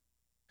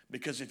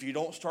 Because if you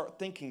don't start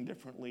thinking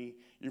differently,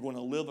 you're going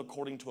to live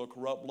according to a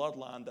corrupt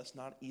bloodline that's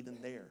not even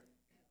there.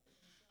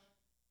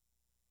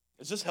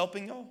 Is this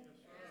helping y'all?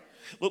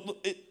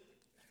 Look,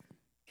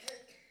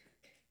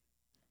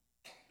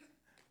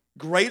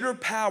 greater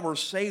power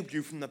saved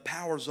you from the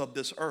powers of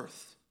this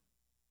earth.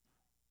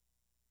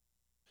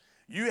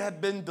 You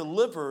have been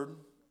delivered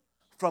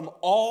from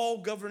all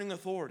governing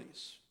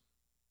authorities.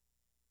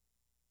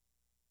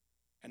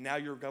 And now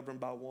you're governed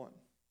by one.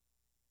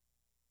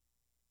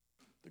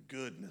 The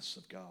goodness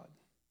of God.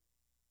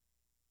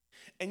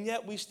 And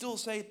yet we still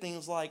say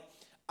things like,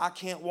 I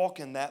can't walk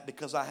in that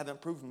because I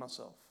haven't proven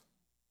myself.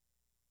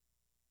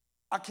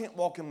 I can't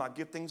walk in my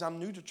giftings. I'm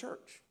new to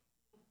church.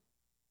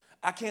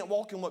 I can't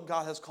walk in what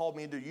God has called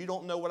me to do. You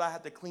don't know what I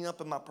have to clean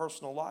up in my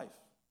personal life.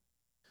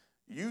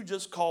 You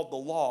just called the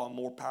law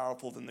more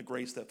powerful than the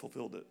grace that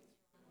fulfilled it.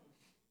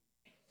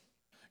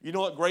 You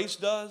know what grace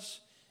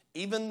does?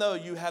 Even though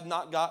you have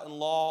not gotten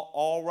law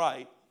all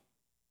right,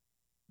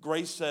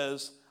 grace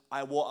says,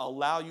 I will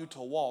allow you to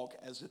walk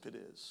as if it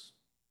is.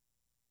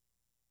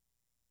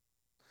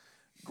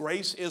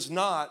 Grace is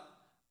not,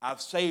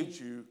 I've saved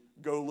you,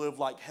 go live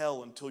like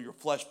hell until your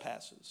flesh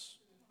passes.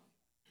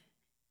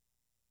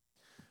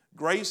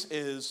 Grace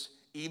is,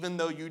 even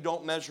though you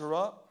don't measure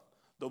up,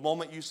 the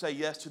moment you say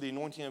yes to the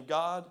anointing of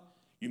God,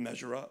 you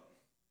measure up.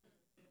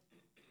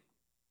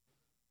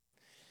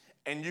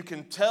 And you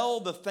can tell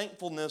the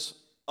thankfulness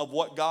of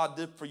what God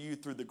did for you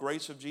through the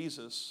grace of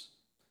Jesus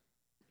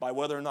by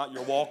whether or not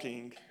you're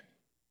walking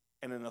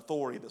in an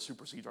authority that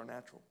supersedes our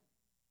natural.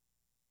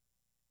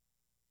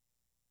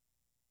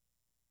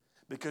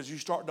 Because you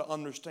start to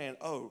understand,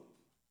 oh,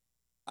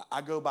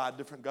 I go by a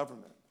different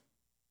government.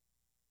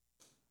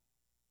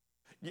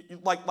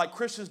 Like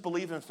Christians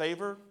believe in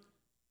favor,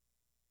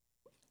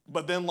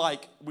 but then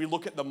like we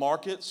look at the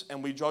markets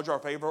and we judge our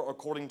favor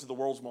according to the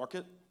world's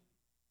market.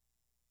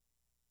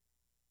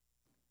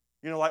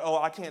 You know, like,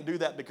 oh, I can't do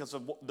that because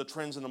of the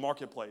trends in the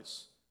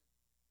marketplace.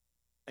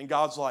 And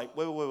God's like,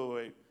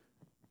 wait.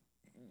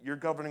 You're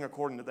governing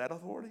according to that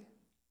authority?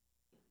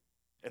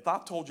 If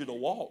I've told you to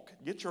walk,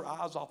 get your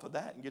eyes off of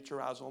that and get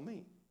your eyes on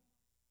me.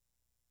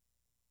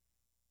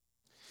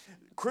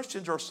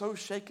 Christians are so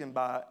shaken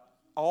by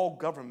all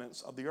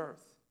governments of the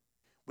earth.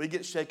 We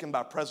get shaken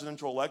by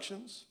presidential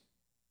elections.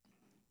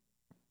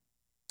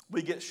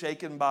 We get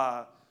shaken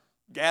by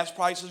gas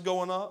prices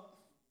going up,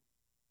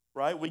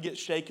 right? We get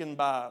shaken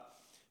by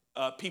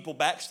people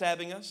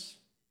backstabbing us.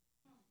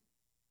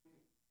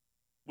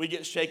 We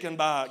get shaken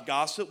by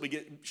gossip. We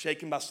get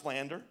shaken by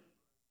slander.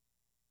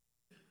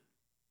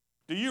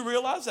 Do you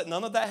realize that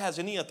none of that has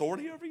any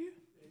authority over you?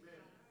 Amen.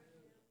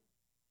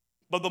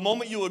 But the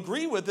moment you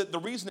agree with it, the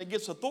reason it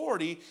gets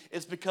authority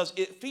is because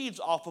it feeds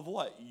off of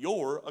what?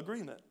 Your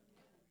agreement.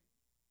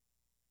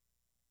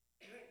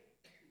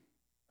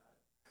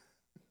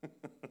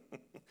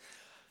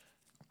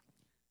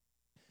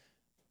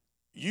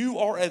 You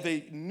are of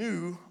a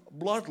new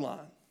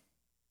bloodline.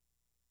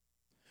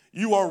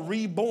 You are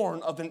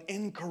reborn of an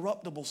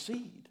incorruptible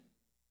seed.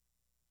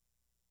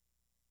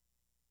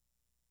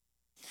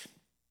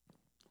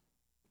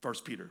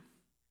 First Peter.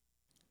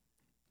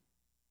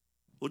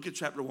 Look at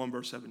chapter 1,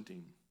 verse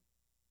 17.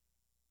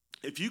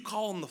 If you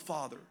call on the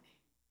Father,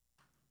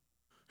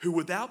 who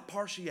without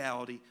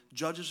partiality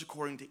judges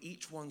according to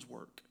each one's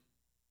work,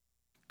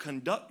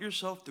 conduct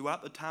yourself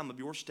throughout the time of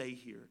your stay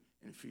here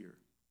in fear.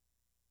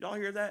 Y'all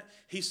hear that?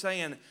 He's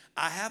saying,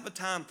 I have a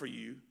time for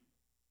you,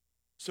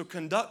 so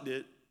conduct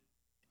it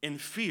in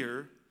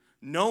fear,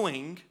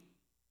 knowing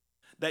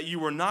that you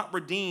were not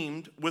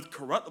redeemed with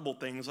corruptible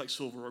things like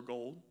silver or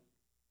gold,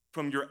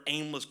 from your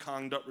aimless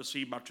conduct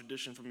received by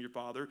tradition from your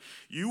father.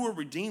 You were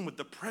redeemed with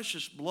the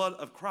precious blood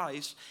of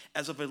Christ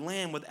as of a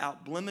lamb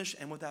without blemish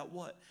and without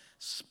what?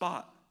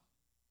 Spot.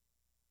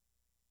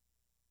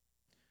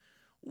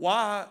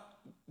 Why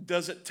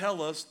does it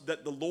tell us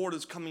that the Lord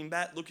is coming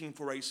back looking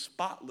for a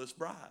spotless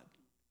bride?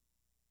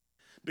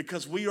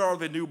 Because we are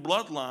the new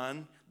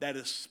bloodline that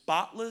is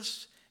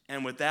spotless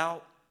and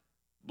without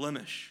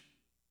blemish.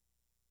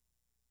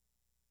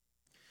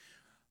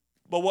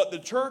 But what the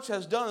church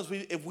has done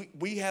is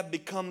we have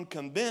become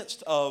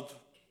convinced of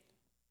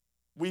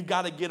we've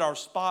got to get our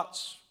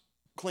spots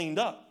cleaned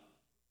up.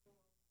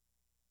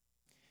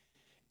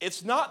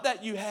 It's not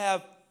that you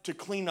have to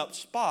clean up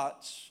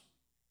spots.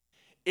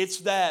 It's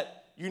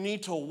that you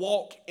need to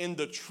walk in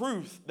the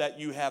truth that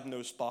you have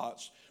no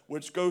spots,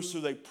 which goes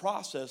through a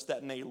process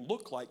that may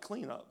look like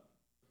cleanup.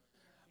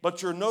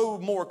 But you're no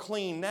more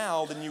clean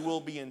now than you will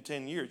be in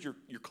 10 years.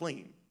 You're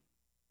clean.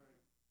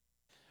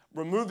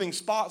 Removing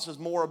spots is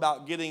more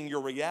about getting your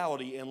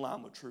reality in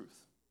line with truth.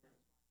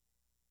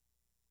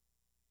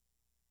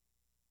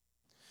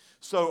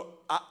 So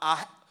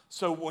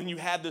so when you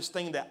have this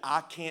thing that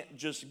I can't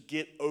just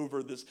get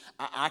over this,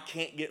 I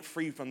can't get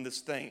free from this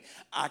thing.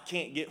 I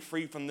can't get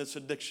free from this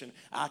addiction.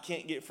 I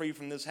can't get free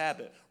from this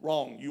habit.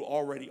 Wrong, you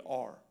already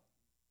are.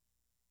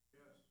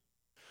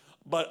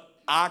 But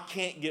I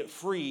can't get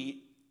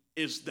free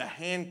is the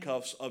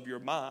handcuffs of your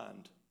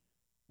mind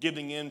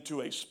giving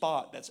into a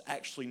spot that's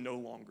actually no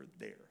longer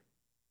there.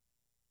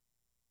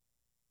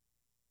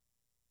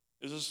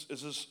 Is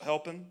this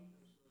helping?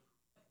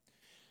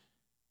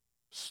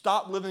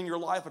 Stop living your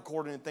life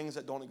according to things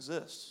that don't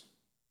exist.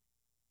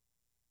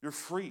 You're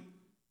free.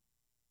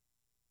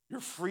 You're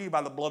free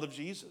by the blood of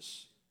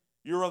Jesus.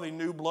 You're of a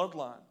new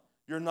bloodline.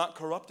 You're not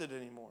corrupted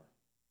anymore.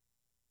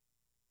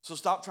 So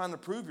stop trying to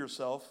prove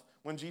yourself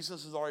when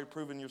Jesus has already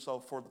proven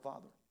yourself for the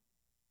Father.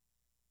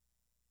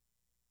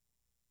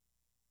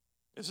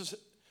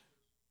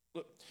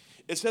 Look,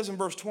 it says in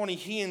verse 20,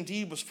 he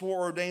indeed was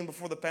foreordained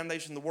before the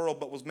foundation of the world,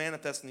 but was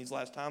manifest in these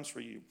last times for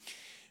you.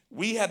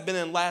 We have been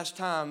in last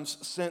times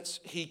since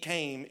he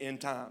came in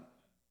time.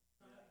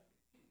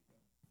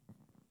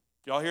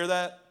 Y'all hear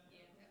that?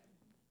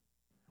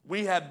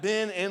 We have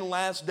been in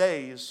last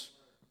days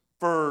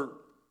for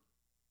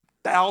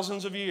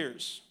thousands of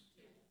years.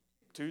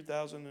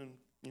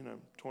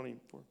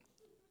 2024.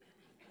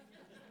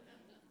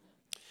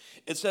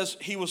 It says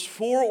he was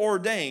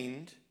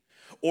foreordained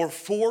or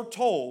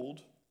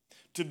foretold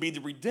to be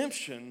the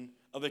redemption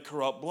of a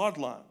corrupt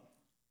bloodline.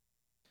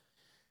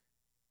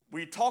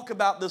 We talk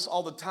about this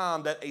all the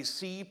time, that a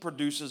seed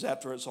produces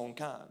after its own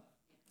kind.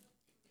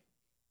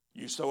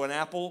 You sow an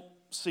apple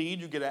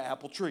seed, you get an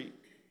apple tree,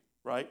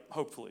 right?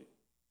 Hopefully.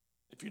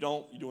 If you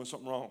don't, you're doing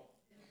something wrong.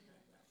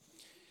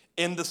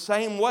 In the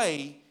same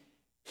way,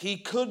 he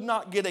could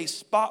not get a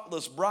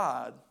spotless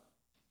bride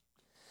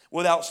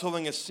without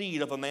sowing a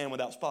seed of a man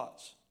without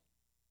spots.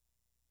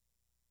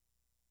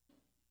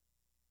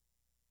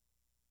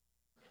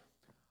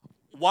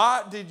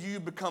 Why did you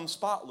become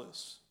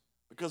spotless?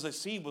 Because a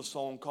seed was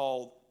sown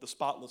called the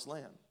spotless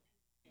lamb.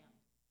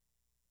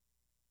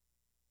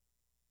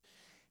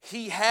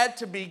 He had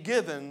to be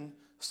given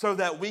so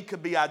that we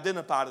could be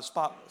identified as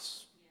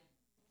spotless.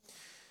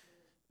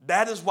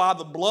 That is why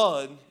the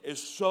blood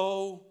is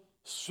so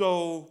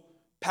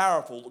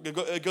powerful.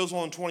 It goes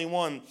on in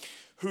 21.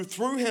 Who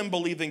through him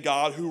believed in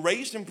God, who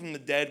raised him from the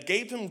dead,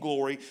 gave him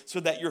glory, so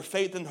that your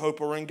faith and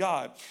hope are in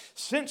God.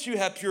 Since you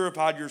have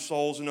purified your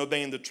souls in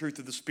obeying the truth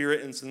of the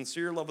Spirit and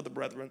sincere love of the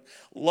brethren,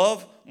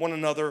 love one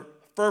another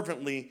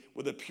fervently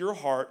with a pure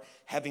heart,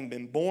 having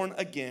been born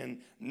again,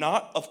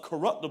 not of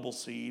corruptible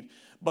seed,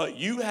 but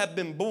you have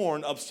been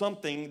born of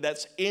something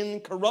that's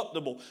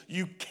incorruptible.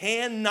 You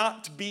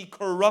cannot be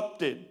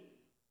corrupted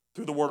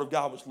through the word of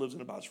God, which lives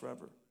and abides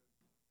forever.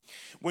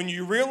 When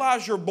you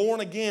realize you're born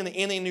again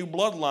in a new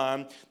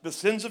bloodline, the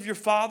sins of your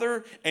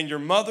father and your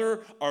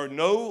mother are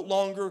no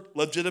longer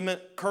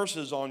legitimate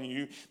curses on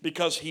you,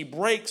 because he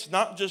breaks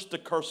not just the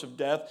curse of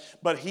death,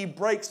 but he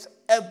breaks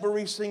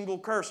every single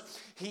curse.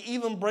 He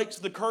even breaks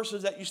the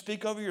curses that you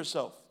speak over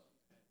yourself.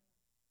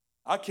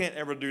 I can't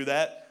ever do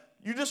that.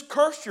 You just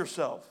cursed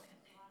yourself.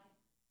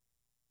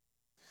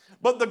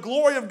 But the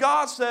glory of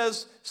God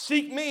says,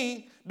 seek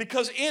me,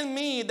 because in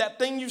me, that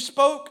thing you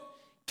spoke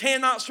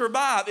cannot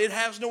survive. It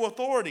has no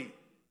authority.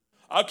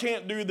 I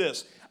can't do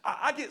this.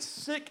 I get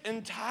sick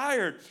and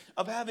tired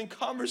of having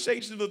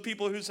conversations with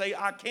people who say,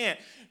 I can't.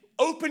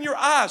 Open your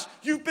eyes.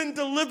 You've been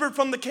delivered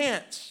from the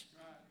can'ts.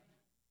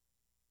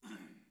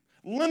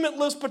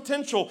 Limitless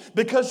potential,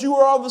 because you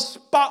are of the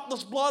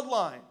spotless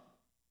bloodline.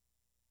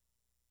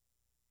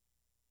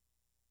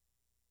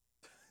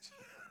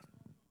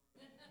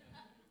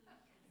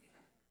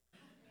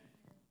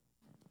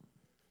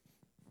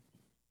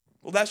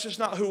 Well, that's just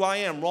not who I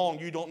am. Wrong.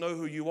 You don't know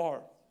who you are.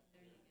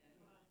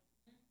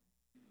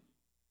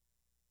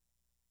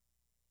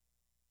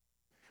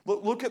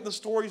 Look at the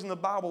stories in the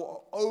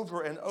Bible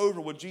over and over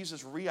with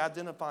Jesus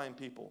re-identifying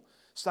people.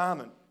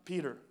 Simon,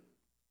 Peter,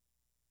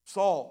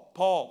 Saul,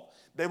 Paul.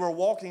 They were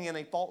walking in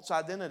a false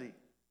identity.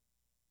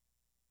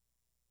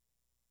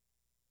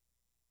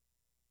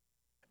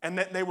 And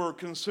that they were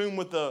consumed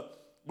with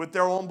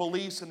their own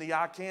beliefs and the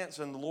I can'ts,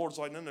 and the Lord's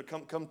like, no,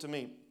 come to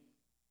me.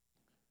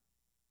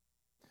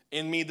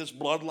 In me, this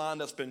bloodline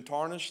that's been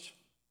tarnished,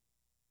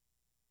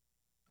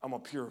 I'm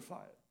going to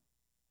purify it.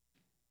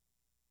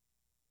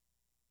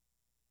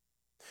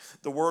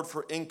 The word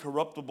for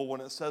incorruptible,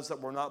 when it says that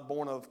we're not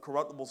born of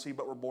corruptible seed,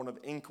 but we're born of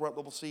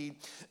incorruptible seed,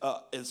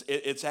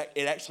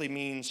 it actually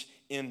means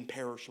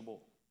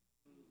imperishable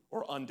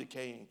or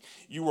undecaying.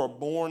 You are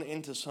born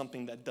into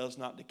something that does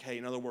not decay.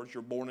 In other words,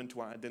 you're born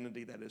into an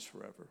identity that is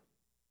forever.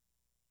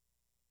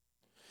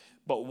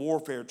 But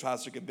warfare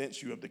tries to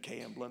convince you of decay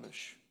and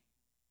blemish.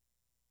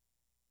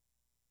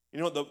 You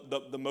know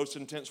what the most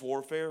intense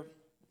warfare?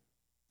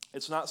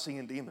 It's not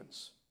seeing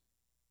demons.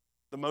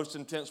 The most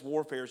intense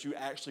warfare is you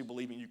actually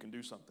believing you can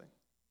do something.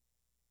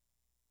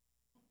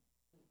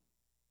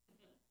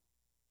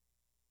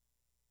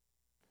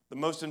 The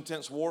most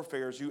intense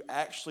warfare is you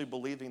actually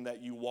believing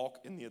that you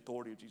walk in the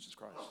authority of Jesus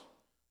Christ.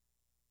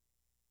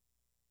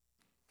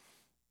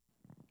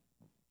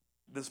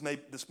 This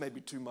may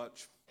be too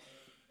much,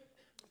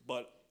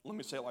 but let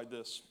me say it like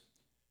this.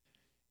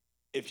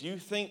 If you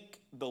think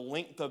the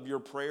length of your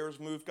prayers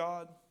move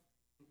God,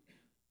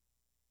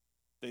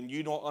 then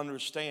you don't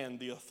understand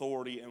the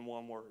authority in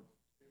one word.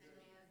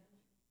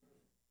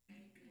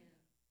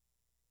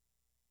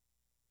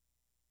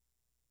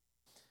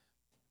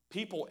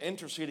 People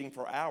interceding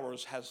for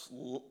hours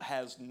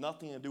has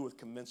nothing to do with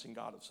convincing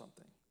God of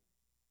something.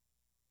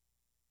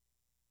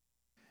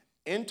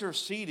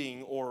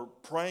 Interceding or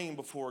praying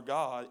before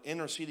God,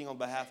 interceding on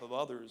behalf of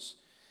others,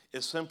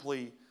 is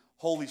simply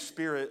Holy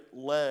Spirit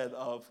led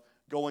of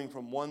going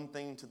from one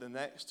thing to the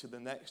next, to the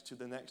next, to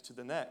the next, to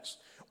the next.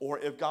 Or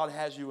if God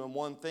has you in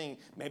one thing,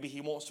 maybe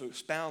he wants to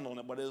expound on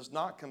it, but it is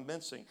not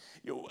convincing.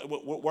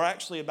 We're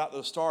actually about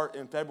to start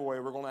in February.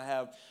 We're going to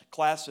have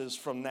classes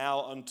from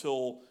now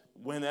until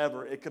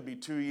whenever. It could be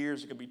 2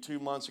 years, it could be 2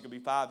 months, it could be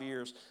 5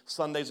 years.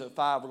 Sundays at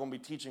 5, we're going to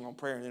be teaching on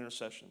prayer and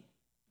intercession.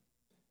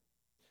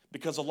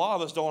 Because a lot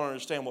of us don't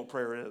understand what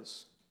prayer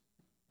is.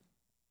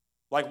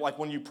 Like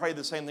when you pray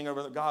the same thing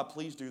over, God,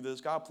 please do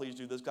this. God, please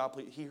do this. God,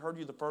 please. He heard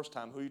you the first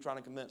time. Who are you trying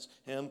to convince?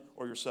 Him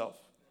or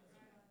yourself?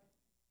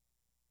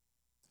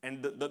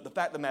 And the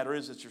fact of the matter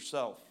is, it's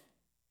yourself.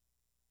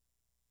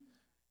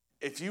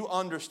 If you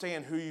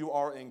understand who you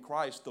are in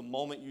Christ, the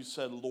moment you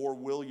said, Lord,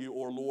 will you,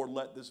 or Lord,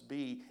 let this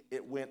be,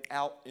 it went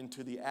out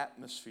into the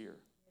atmosphere.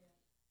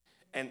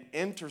 And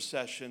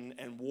intercession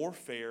and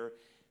warfare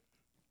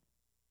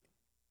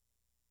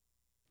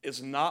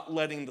is not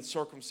letting the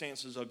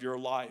circumstances of your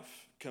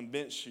life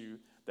convince you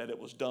that it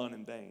was done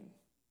in vain.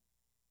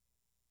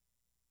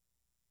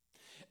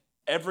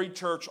 Every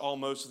church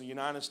almost in the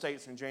United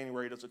States in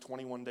January does a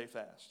 21-day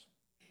fast.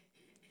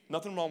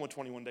 Nothing wrong with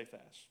 21-day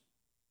fast.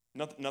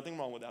 Nothing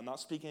wrong with that. I'm not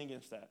speaking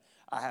against that.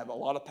 I have a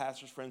lot of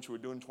pastors' friends who are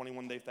doing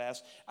 21-day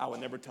fast. I would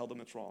never tell them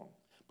it's wrong.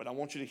 But I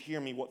want you to hear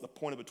me what the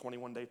point of a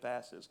 21-day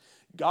fast is.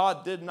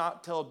 God did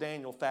not tell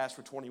Daniel fast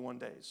for 21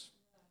 days.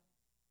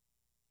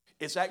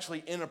 It's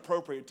actually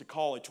inappropriate to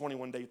call a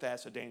 21-day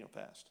fast a Daniel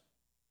fast.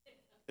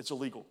 It's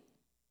illegal.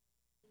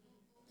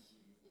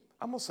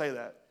 I'm going to say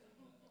that.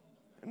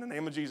 In the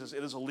name of Jesus,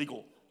 it is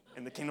illegal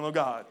in the kingdom of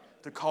God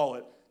to call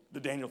it the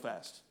Daniel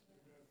fast.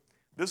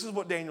 This is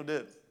what Daniel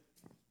did.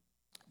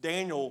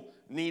 Daniel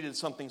needed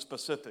something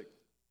specific.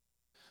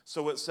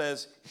 So it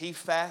says he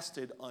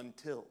fasted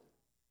until.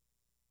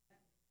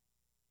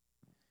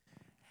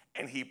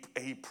 And he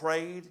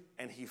prayed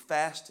and he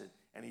fasted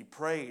and he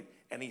prayed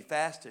and he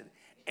fasted.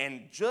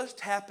 And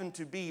just happened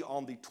to be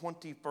on the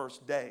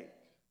 21st day,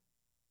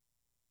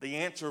 the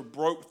answer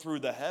broke through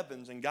the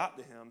heavens and got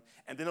to him.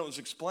 And then it was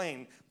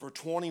explained for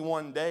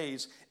 21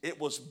 days, it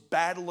was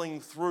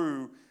battling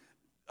through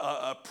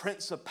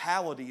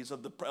principalities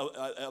of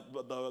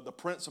the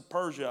Prince of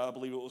Persia, I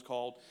believe it was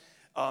called.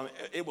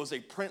 It was a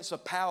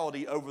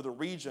principality over the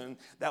region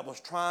that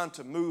was trying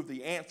to move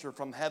the answer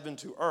from heaven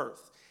to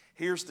earth.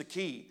 Here's the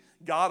key.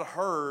 God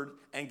heard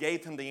and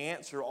gave him the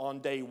answer on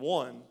day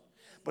 1.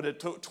 But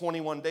it took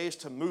 21 days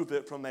to move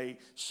it from a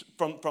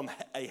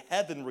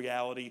heaven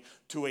reality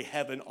to a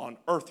heaven on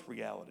earth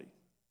reality.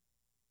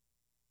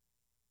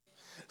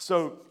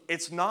 So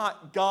it's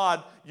not,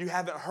 God, you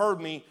haven't heard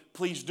me,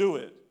 please do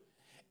it.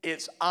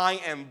 It's,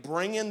 I am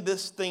bringing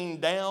this thing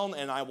down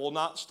and I will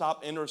not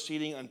stop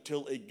interceding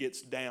until it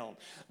gets down.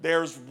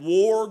 There's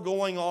war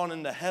going on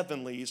in the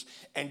heavenlies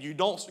and you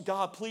don't,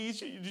 God,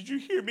 please, did you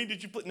hear me?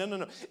 Did you put,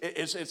 no.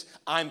 It's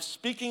I'm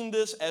speaking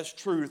this as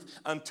truth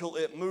until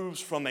it moves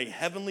from a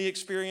heavenly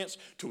experience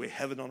to a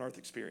heaven on earth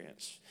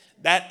experience.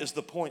 That is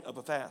the point of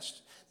a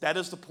fast. That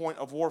is the point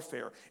of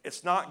warfare.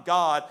 It's not,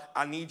 God,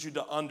 I need you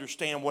to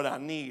understand what I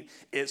need.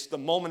 It's the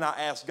moment I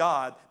asked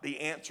God,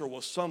 the answer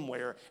was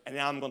somewhere, and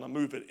now I'm going to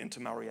move it into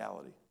my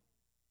reality.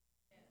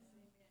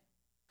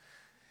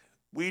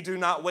 We do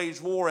not wage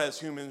war as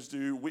humans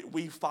do.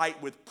 We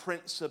fight with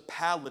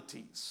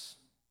principalities.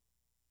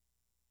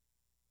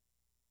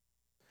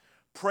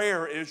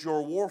 Prayer is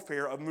your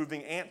warfare of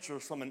moving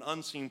answers from an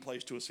unseen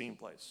place to a seen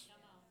place.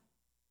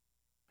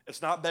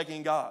 It's not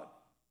begging God.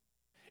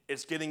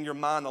 It's getting your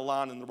mind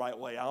aligned in the right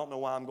way. I don't know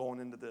why I'm going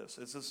into this.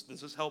 Does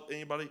this help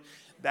anybody?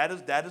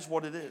 That is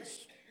what it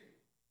is.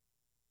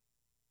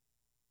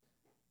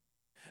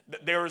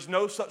 There is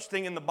no such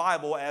thing in the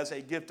Bible as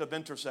a gift of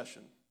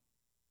intercession.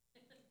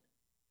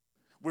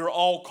 We're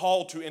all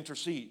called to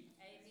intercede.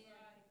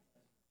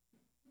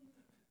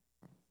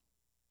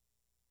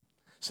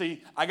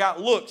 See, I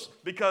got looks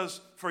because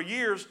for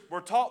years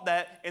we're taught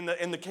that in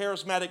the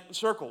charismatic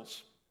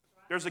circles.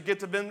 There's a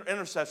gift of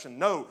intercession.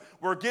 No,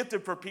 we're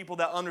gifted for people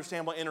that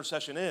understand what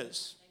intercession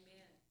is.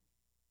 Amen.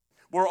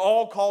 We're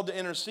all called to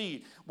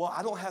intercede. Well,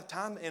 I don't have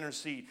time to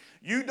intercede.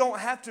 You don't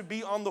have to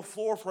be on the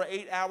floor for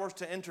 8 hours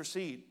to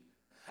intercede.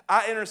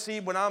 I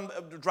intercede when I'm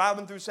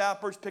driving through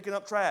Southbridge picking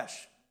up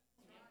trash.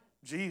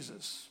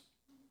 Jesus.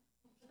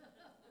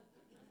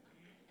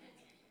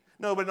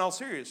 No, but in all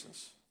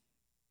seriousness,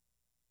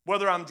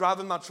 whether I'm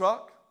driving my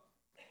truck,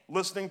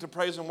 listening to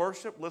praise and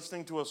worship,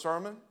 listening to a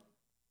sermon,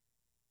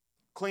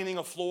 cleaning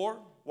a floor,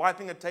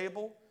 wiping a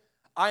table,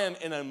 I am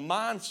in a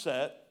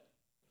mindset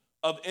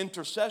of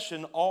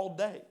intercession all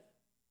day.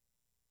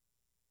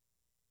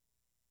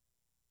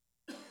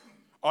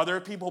 Are there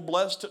people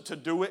blessed to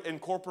do it in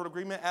corporate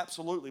agreement?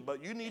 Absolutely.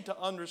 But you need to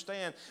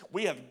understand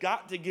we have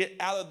got to get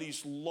out of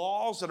these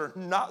laws that are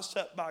not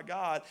set by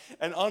God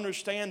and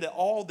understand that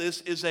all this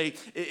is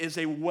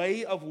a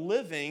way of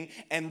living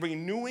and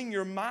renewing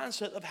your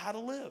mindset of how to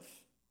live.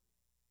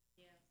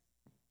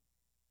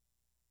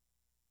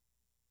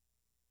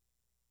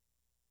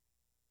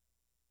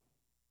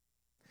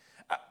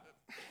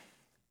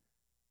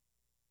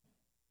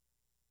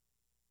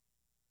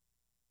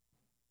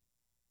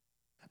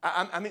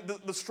 I mean,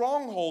 the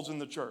strongholds in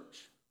the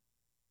church.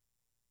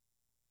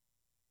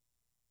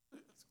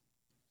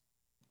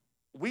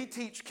 We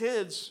teach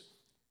kids,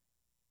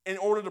 in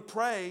order to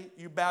pray,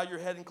 you bow your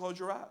head and close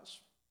your eyes.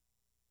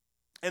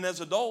 And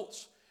as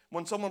adults,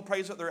 when someone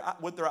prays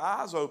with their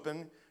eyes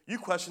open, you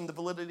question the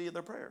validity of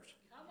their prayers.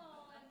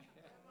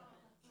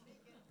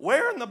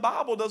 Where in the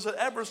Bible does it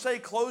ever say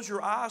close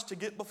your eyes to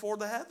get before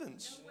the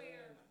heavens?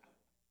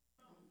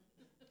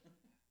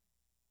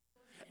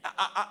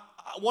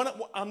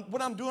 What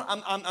I'm doing,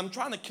 I'm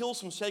trying to kill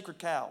some sacred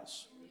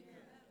cows.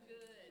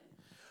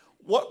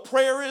 What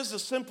prayer is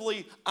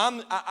simply,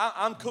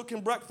 I'm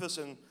cooking breakfast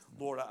and,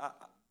 Lord,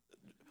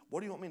 what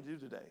do you want me to do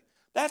today?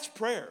 That's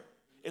prayer.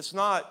 It's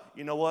not,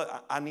 you know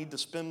what, I need to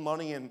spend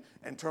money and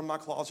turn my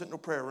closet into a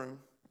prayer room.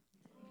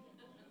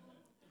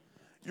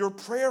 Your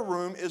prayer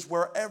room is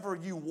wherever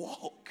you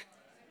walk.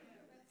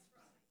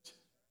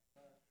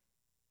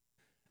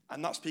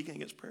 I'm not speaking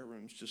against prayer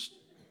rooms, just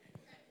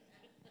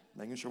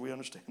making sure we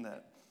understand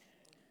that.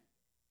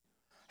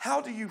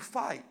 How do you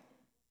fight?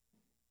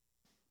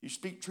 You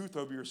speak truth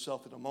over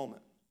yourself in a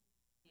moment.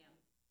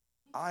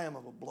 I am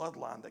of a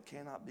bloodline that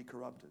cannot be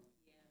corrupted.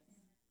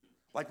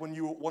 Like when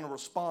you want to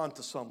respond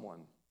to someone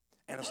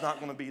and it's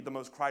not going to be the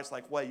most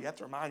Christ-like way, you have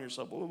to remind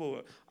yourself,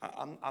 whoa.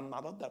 I'm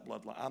not of that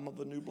bloodline. I'm of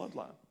a new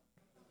bloodline.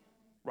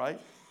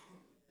 Right?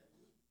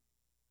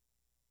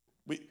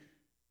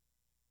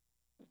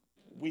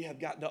 We have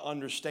got to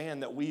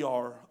understand that we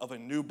are of a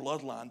new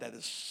bloodline that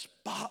is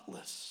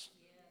spotless.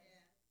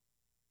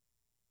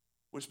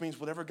 Which means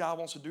whatever God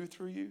wants to do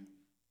through you,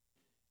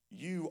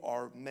 you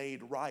are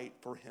made right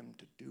for him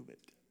to do it.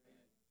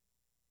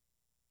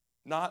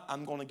 Not,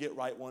 I'm going to get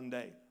right one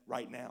day,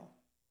 right now.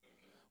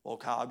 Well,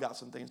 Kyle, I've got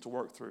some things to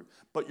work through.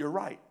 But you're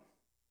right.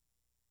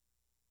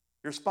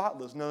 You're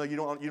spotless. No, you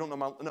don't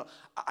know no,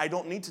 I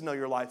don't need to know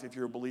your life if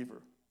you're a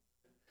believer.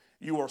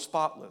 You are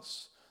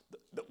spotless.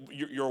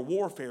 Your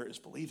warfare is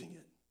believing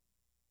it.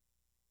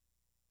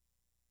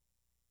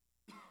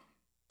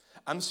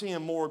 I'm seeing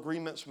more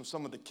agreements from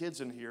some of the kids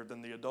in here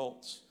than the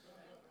adults.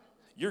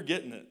 You're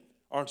getting it,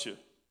 aren't you?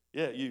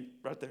 Yeah, you,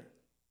 right there.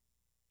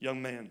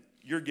 Young man,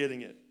 you're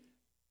getting it.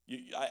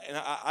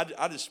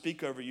 I just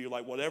speak over you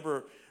like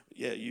whatever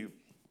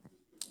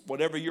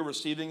you're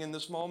receiving in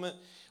this moment,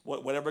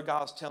 whatever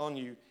God's telling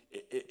you,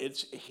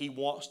 he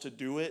wants to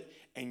do it,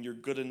 and you're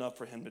good enough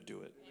for him to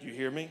do it. Do you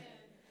hear me?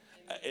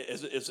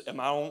 Am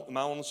I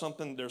on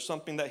something? There's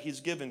something that he's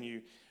given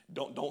you.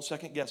 Don't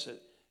second guess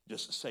it.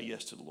 Just say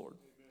yes to the Lord.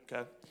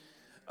 Okay?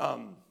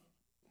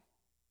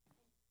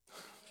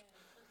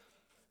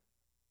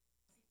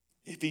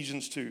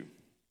 Ephesians 2.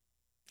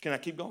 Can I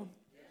keep going?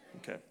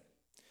 Okay.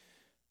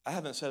 I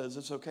haven't said is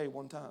this okay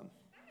one time.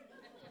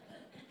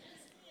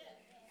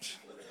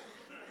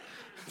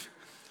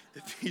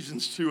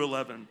 Ephesians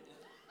 2:11.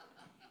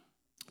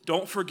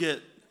 Don't forget,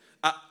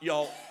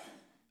 y'all,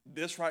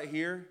 this right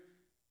here,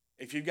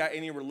 if you've got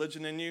any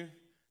religion in you,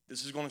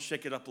 this is going to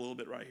shake it up a little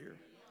bit right here.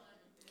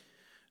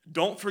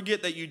 Don't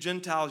forget that you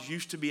Gentiles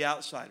used to be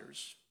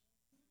outsiders.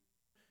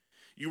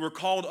 You were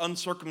called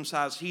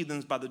uncircumcised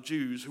heathens by the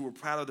Jews who were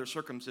proud of their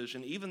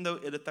circumcision, even though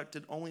it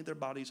affected only their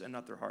bodies and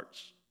not their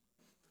hearts.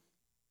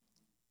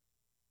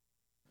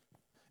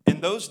 In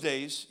those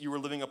days, you were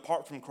living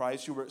apart from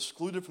Christ. You were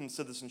excluded from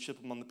citizenship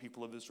among the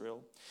people of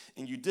Israel,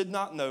 and you did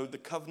not know the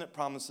covenant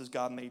promises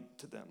God made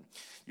to them.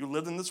 You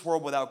lived in this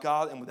world without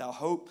God and without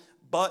hope,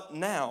 but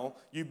now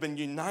you've been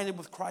united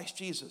with Christ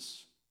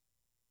Jesus.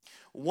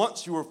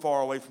 Once you were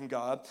far away from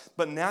God,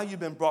 but now you've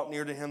been brought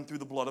near to him through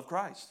the blood of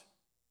Christ.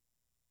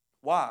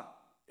 Why?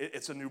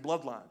 It's a new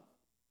bloodline.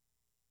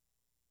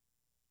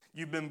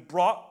 You've been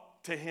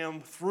brought to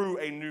him through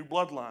a new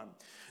bloodline.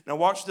 Now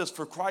watch this.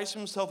 For Christ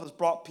himself has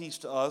brought peace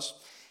to us.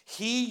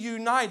 He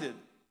united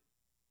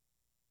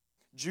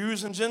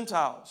Jews and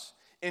Gentiles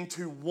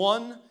into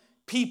one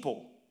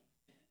people.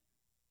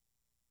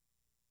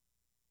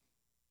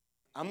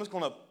 I'm just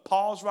going to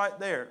pause right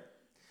there.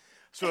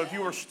 So if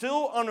you are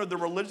still under the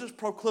religious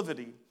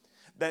proclivity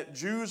that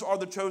Jews are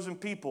the chosen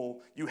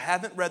people, you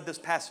haven't read this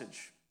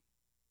passage.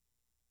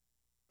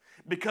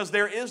 Because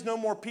there is no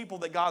more people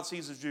that God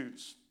sees as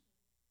Jews.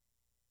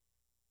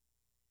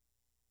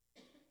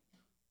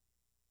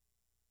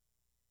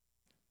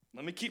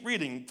 Let me keep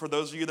reading for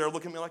those of you that are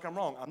looking at me like I'm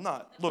wrong. I'm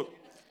not. Look,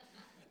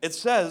 it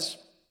says,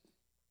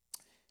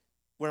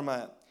 where am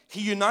I at?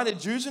 He united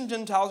Jews and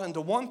Gentiles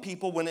into one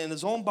people when in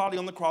his own body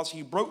on the cross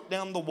he broke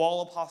down the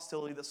wall of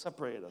hostility that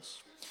separated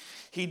us.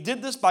 He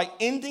did this by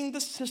ending the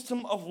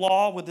system of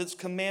law with its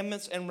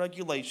commandments and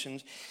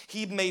regulations.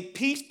 He made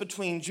peace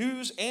between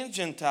Jews and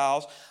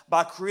Gentiles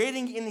by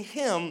creating in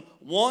him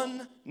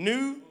one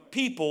new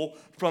people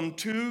from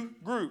two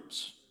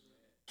groups.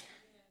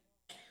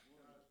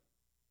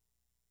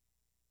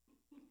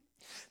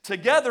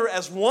 Together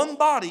as one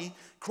body,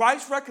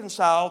 Christ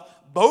reconciled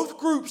both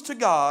groups to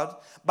God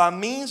by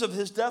means of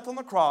his death on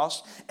the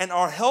cross, and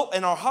our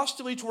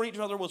hostility toward each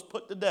other was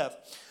put to death.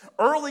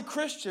 Early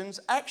Christians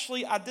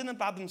actually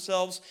identified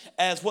themselves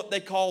as what they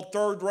called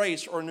third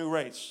race or new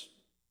race.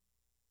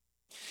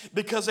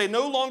 Because they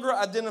no longer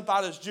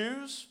identified as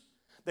Jews,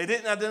 they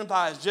didn't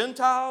identify as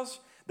Gentiles,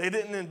 they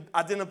didn't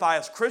identify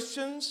as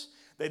Christians,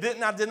 they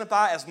didn't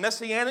identify as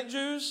Messianic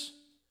Jews.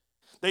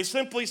 They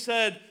simply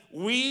said,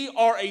 we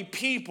are a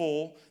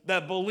people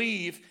that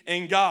believe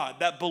in God,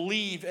 that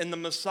believe in the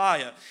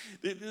Messiah.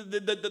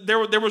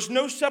 There was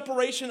no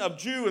separation of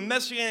Jew and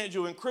Messianic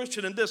Jew and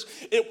Christian and this.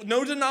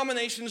 No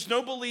denominations,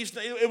 no beliefs.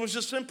 It was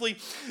just simply,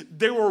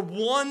 they were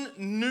one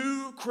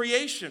new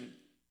creation.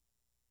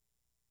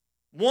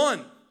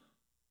 One.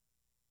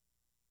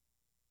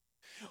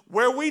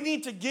 Where we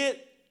need to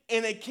get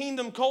in a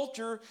kingdom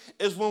culture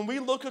is when we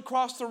look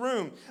across the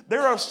room.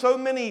 There are so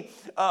many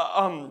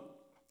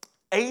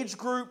age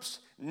groups,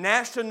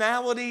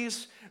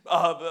 nationalities,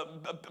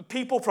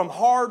 people from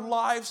hard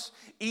lives,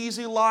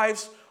 easy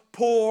lives,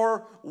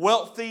 poor,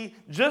 wealthy,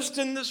 just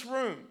in this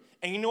room.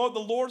 And you know what the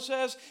Lord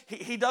says?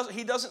 He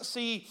doesn't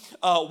see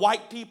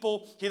white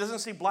people. He doesn't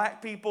see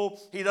black people.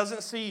 He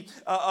doesn't see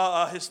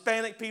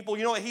Hispanic people.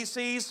 You know what he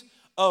sees?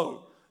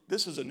 Oh,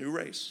 this is a new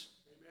race.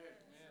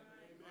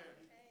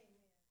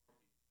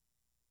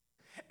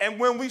 And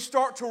when we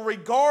start to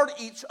regard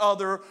each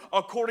other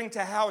according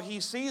to how he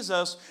sees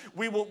us,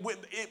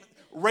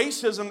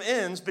 racism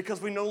ends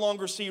because we no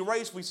longer see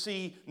race, we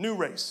see new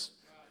race.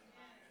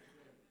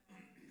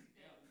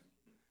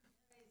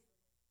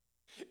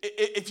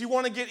 If you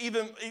want to get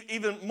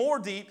even more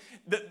deep,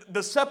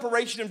 the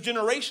separation of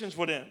generations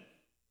would end.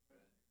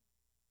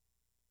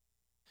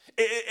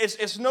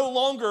 It's no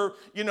longer,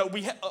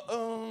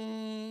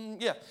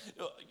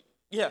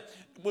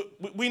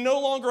 we no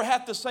longer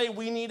have to say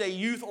we need a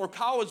youth or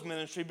college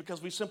ministry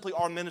because we simply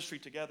are ministry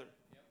together.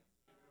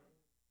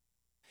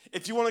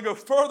 If you want to go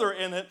further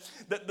in it,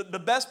 the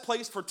best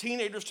place for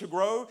teenagers to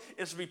grow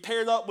is to be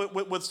paired up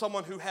with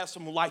someone who has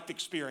some life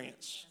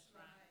experience.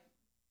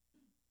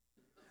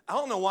 I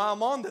don't know why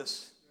I'm on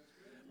this,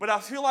 but I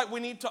feel like we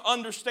need to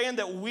understand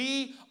that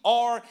we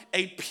are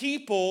a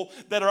people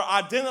that are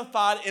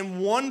identified in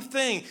one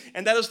thing,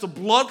 and that is the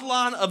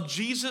bloodline of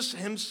Jesus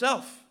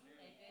himself.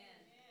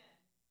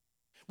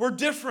 We're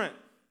different.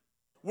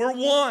 We're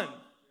one.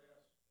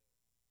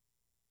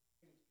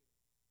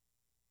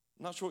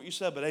 I'm not sure what you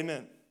said, but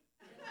amen.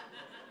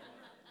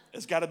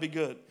 It's got to be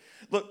good.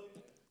 Look,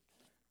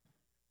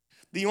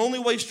 the only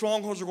way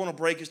strongholds are going to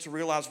break is to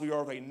realize we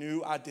are of a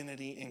new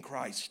identity in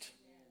Christ.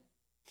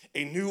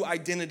 A new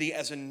identity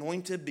as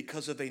anointed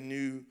because of a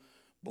new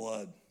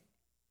blood.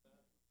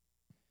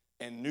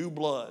 And new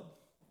blood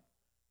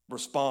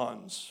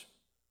responds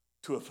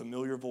to a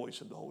familiar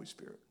voice of the Holy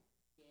Spirit.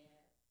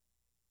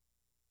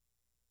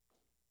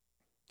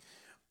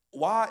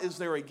 Why is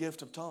there a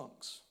gift of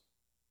tongues?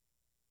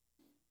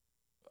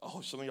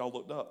 Oh, some of y'all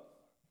looked up.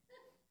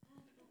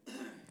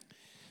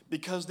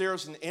 Because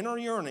there's an inner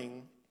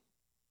yearning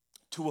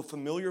to a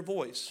familiar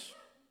voice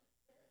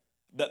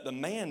that the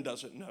man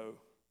doesn't know,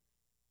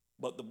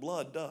 but the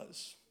blood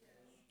does.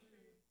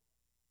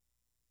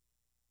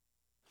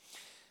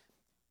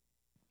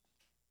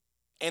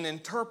 An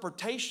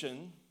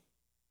interpretation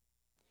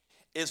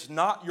is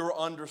not your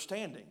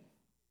understanding.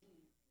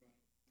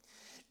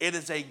 It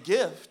is a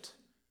gift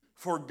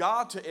for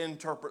God to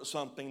interpret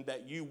something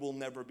that you will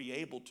never be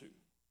able to.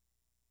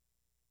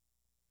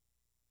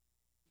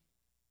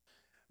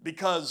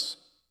 Because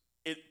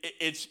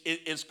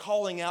it's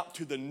calling out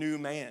to the new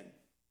man,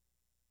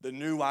 the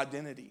new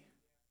identity,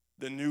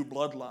 the new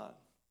bloodline.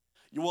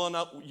 You want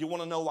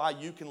to know why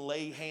you can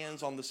lay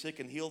hands on the sick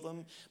and heal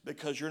them?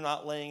 Because you're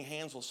not laying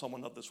hands on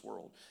someone of this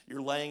world.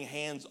 You're laying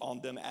hands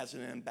on them as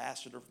an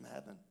ambassador from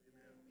heaven.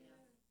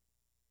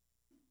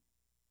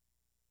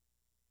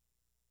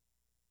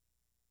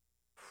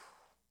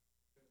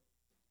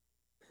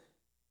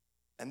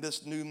 And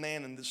this new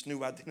man and this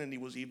new identity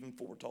was even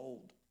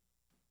foretold.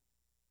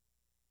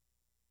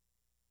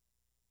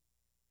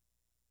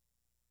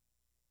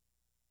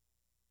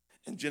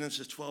 In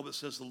Genesis 12, it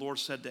says, the Lord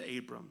said to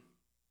Abram,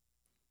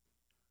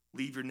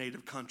 leave your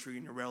native country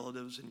and your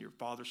relatives and your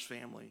father's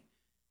family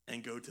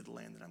and go to the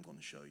land that I'm going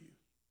to show you.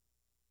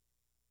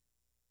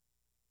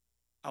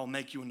 I'll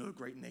make you into a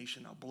great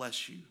nation. I'll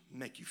bless you,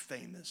 make you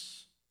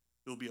famous.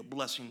 You'll be a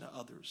blessing to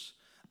others.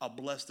 I'll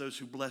bless those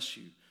who bless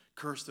you,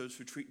 curse those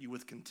who treat you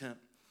with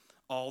contempt.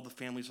 All the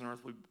families on earth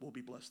will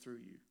be blessed through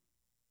you.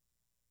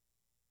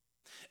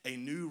 A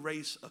new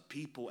race of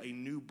people, a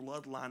new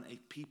bloodline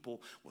of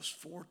people was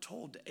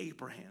foretold to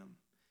Abraham.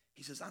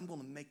 He says, I'm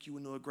going to make you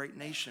into a great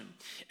nation.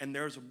 And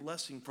there's a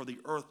blessing for the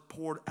earth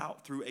poured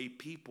out through a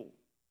people.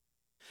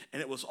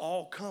 And it was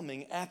all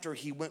coming after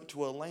he went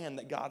to a land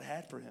that God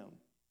had for him,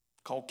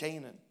 called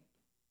Canaan.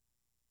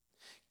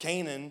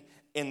 Canaan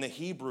in the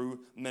Hebrew,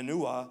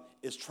 Manoah,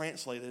 is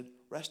translated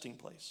resting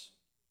place.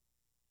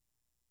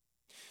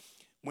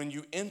 When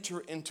you enter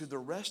into the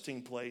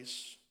resting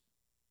place,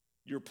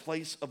 your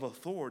place of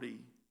authority,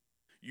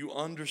 you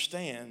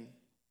understand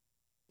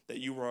that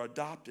you are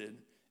adopted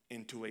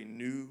into a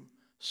new,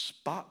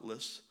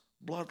 spotless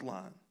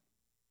bloodline.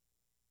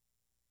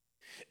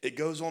 It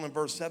goes on in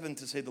verse 7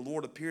 to say, the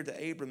Lord appeared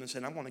to Abram and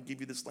said, I'm going to give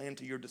you this land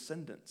to your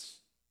descendants.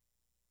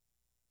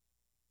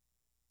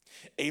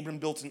 Abram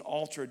built an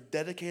altar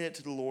dedicated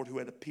to the Lord who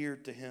had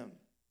appeared to him.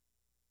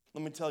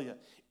 Let me tell you,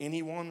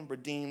 anyone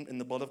redeemed in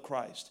the blood of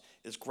Christ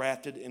is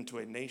grafted into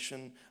a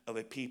nation of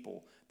a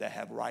people that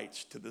have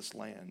rights to this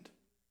land.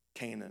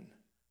 Canaan,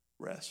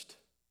 rest.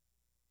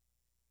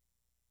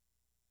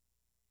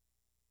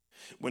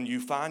 When you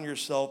find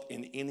yourself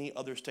in any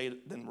other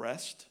state than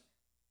rest,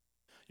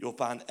 you'll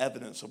find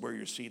evidence of where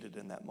you're seated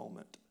in that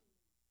moment.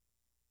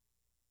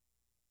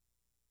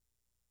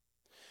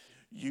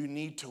 You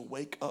need to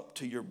wake up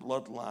to your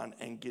bloodline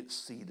and get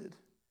seated,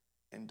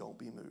 and don't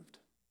be moved.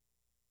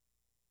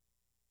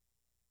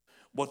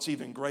 What's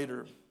even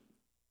greater,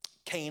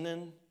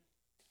 Canaan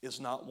is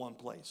not one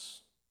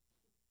place.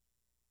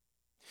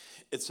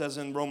 It says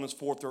in Romans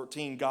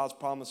 4:13, God's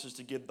promises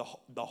to give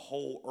the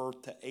whole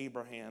earth to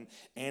Abraham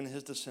and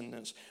his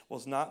descendants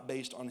was not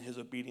based on his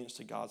obedience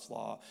to God's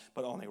law,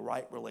 but on a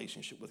right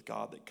relationship with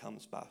God that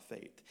comes by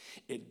faith.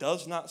 It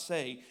does not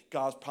say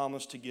God's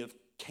promise to give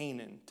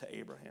Canaan to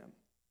Abraham.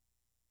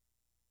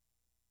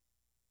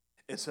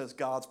 It says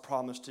God's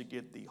promise to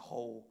give the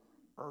whole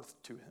earth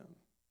to him.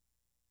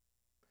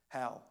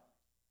 How?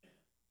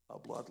 A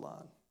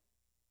bloodline.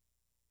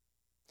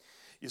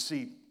 You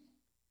see,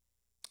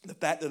 the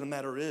fact of the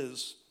matter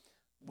is,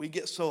 we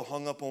get so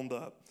hung up on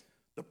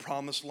the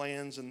promised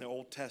lands in the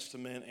Old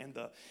Testament, and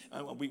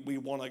we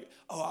want to,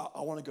 I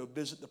want to go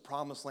visit the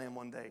promised land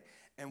one day.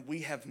 And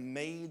we have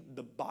made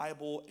the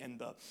Bible and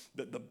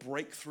the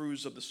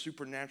breakthroughs of the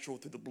supernatural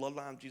through the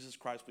bloodline of Jesus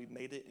Christ, we've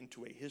made it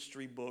into a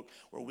history book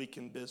where we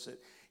can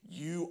visit.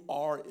 You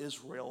are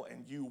Israel,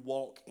 and you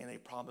walk in a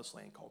promised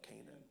land called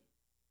Canaan.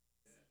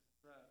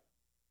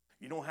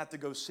 You don't have to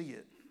go see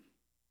it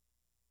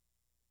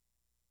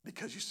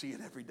because you see it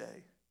every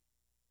day.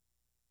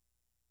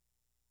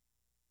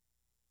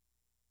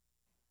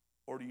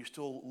 Or do you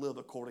still live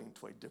according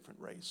to a different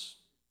race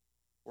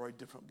or a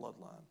different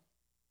bloodline?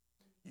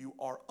 You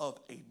are of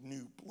a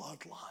new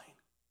bloodline.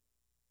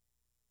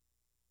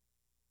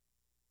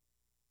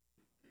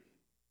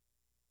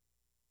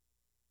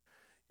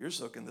 You're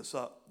soaking this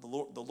up. The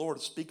Lord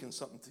is speaking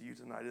something to you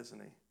tonight,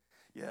 isn't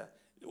he? Yeah.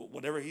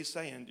 Whatever he's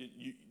saying,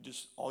 you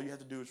just all you have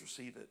to do is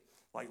receive it.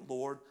 Like,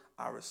 Lord,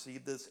 I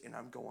receive this and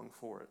I'm going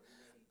for it.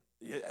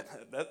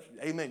 Yeah,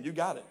 amen. You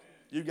got it.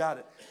 You got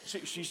it.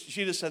 She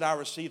just said, I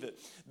receive it.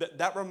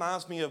 That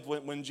reminds me of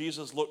when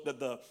Jesus looked at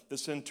the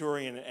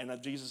centurion,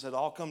 and Jesus said,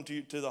 I'll come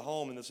to the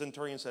home. And the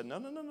centurion said,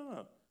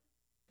 no.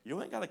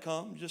 You ain't got to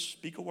come. Just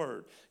speak a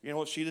word. You know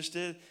what she just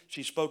did?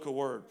 She spoke a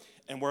word.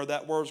 And where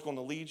that word's going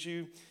to lead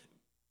you,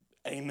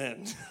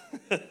 amen.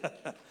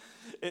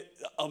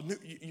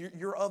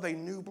 You're of a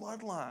new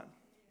bloodline.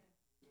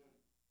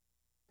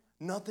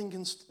 Nothing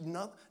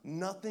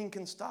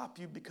can stop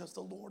you because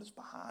the Lord is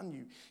behind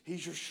you.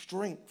 He's your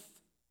strength.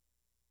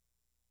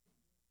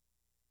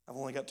 I've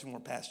only got 2 more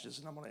passages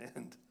and I'm going to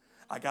end.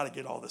 I got to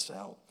get all this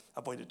out.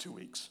 I've waited 2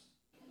 weeks.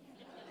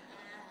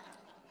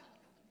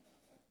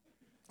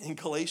 In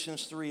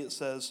Galatians 3, it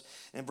says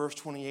in verse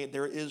 28,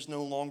 there is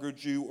no longer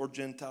Jew or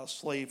Gentile,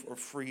 slave or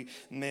free,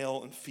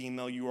 male and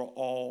female. You are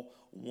all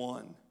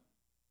one.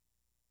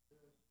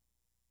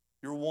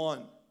 You're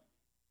one.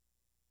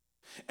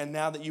 And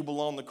now that you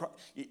belong to Christ,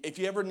 if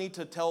you ever need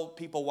to tell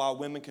people why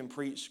women can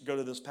preach, go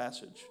to this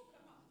passage.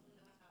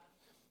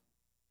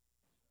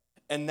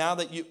 And now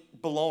that you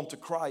belong to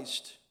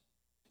Christ,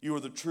 you are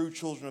the true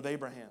children of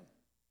Abraham.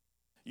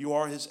 You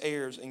are his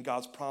heirs, and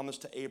God's promise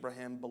to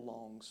Abraham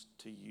belongs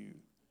to you.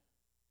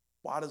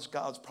 Why does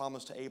God's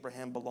promise to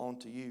Abraham belong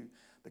to you?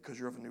 Because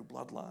you're of a new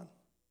bloodline.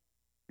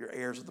 You're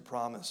heirs of the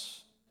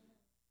promise.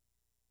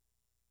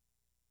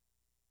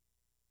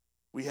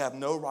 We have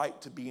no right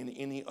to be in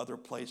any other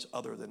place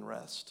other than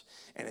rest.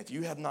 And if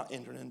you have not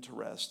entered into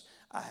rest,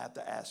 I have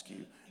to ask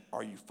you,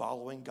 are you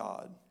following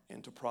God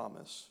into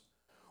promise?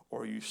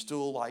 Or are you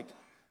still like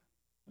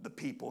the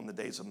people in the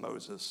days of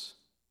Moses,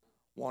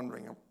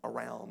 wandering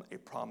around a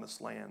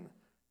promised land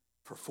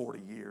for 40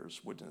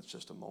 years when it's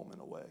just a moment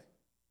away?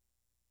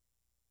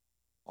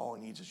 All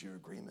he needs is your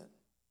agreement.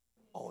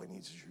 All he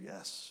needs is your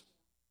yes.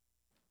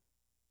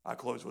 I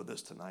close with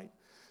this tonight.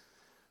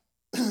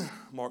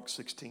 Mark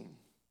 16.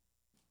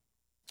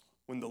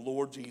 When the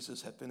Lord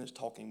Jesus had finished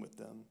talking with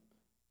them,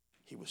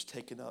 he was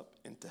taken up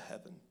into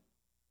heaven,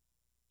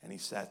 and he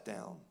sat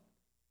down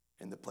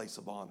in the place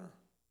of honor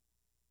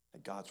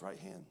at God's right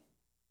hand.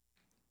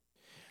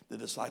 The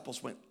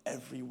disciples went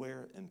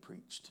everywhere and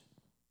preached,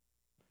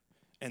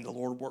 and the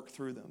Lord worked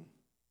through them,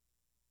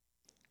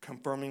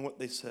 confirming what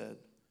they said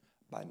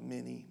by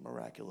many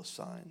miraculous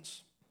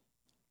signs.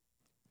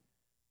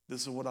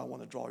 This is what I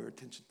want to draw your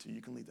attention to.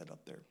 You can leave that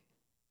up there.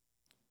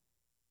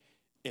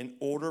 In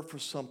order for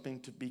something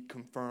to be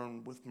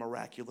confirmed with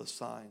miraculous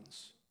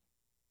signs,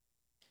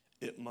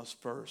 it must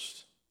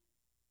first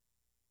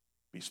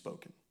be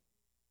spoken.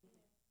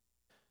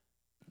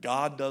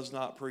 God does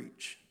not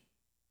preach.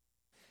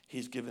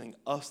 He's giving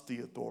us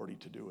the authority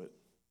to do it.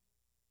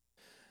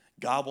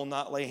 God will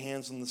not lay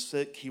hands on the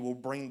sick. He will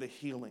bring the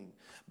healing.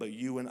 But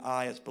you and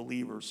I as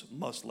believers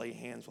must lay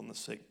hands on the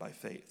sick by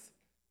faith,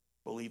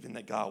 believing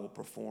that God will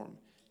perform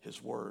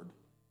his word.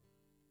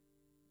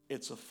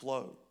 It's a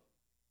flow.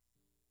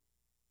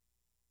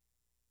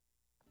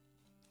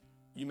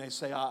 You may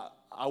say,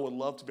 I would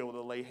love to be able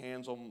to lay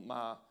hands on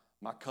my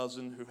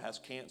cousin who has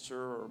cancer,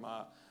 or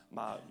my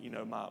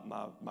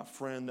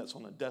friend that's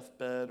on a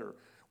deathbed, or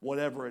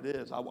whatever it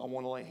is. I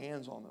want to lay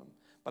hands on them.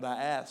 But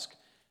I ask,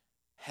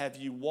 have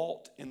you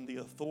walked in the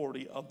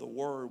authority of the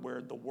word,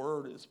 where the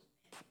word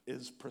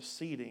is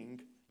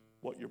preceding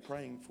what you're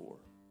praying for?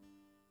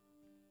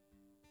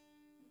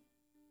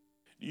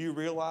 Do you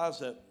realize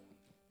that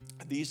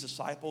these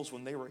disciples,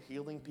 when they were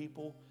healing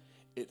people,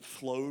 it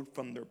flowed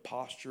from their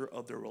posture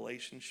of their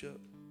relationship?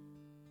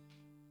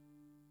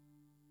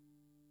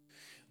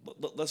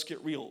 Let's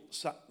get real.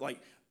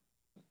 Like,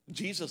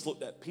 Jesus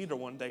looked at Peter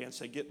one day and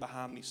said, "Get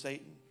behind me,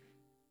 Satan."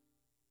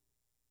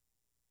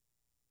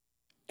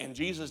 And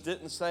Jesus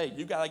didn't say,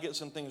 "You got to get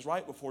some things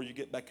right before you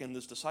get back in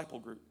this disciple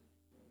group."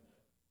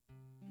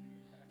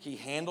 He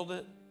handled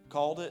it,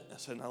 called it, and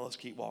said, "Now let's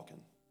keep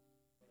walking."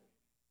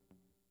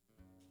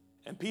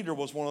 And Peter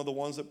was one of the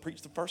ones that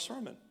preached the first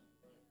sermon.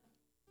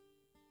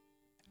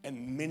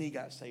 And many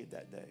got saved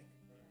that day.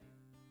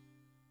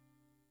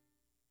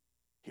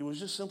 He was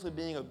just simply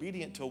being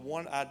obedient to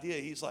one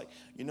idea. He's like,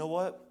 you know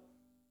what?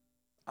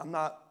 I'm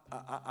not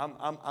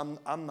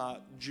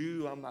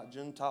Jew. I'm not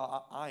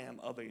Gentile. I am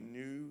of a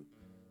new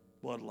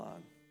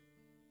bloodline.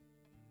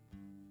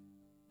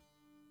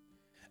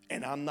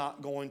 And I'm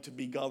not going to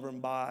be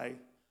governed by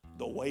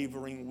the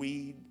wavering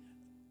weed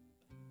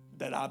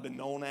that I've been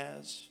known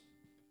as,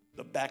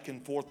 the back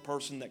and forth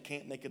person that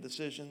can't make a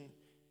decision.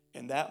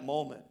 In that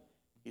moment,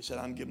 he said,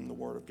 I'm giving the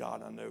word of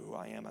God. I know who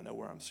I am. I know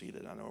where I'm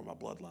seated. I know where my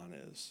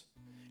bloodline is.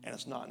 And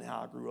it's not in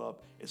how I grew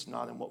up. It's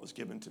not in what was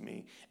given to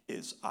me.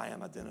 It's I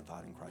am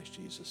identified in Christ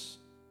Jesus.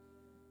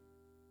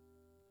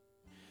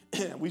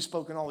 We've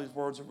spoken all these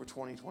words over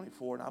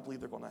 2024, and I believe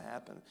they're going to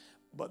happen.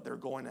 But they're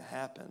going to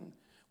happen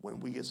when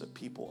we as a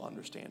people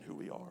understand who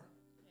we are.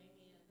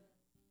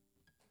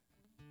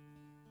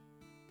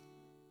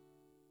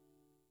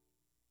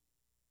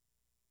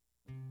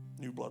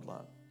 New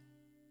bloodline.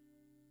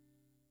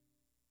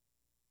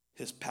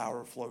 His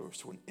power flows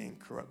through an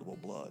incorruptible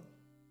blood.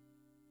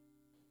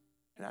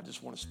 And I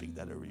just want to speak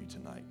that over you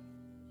tonight.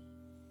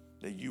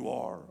 That you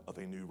are of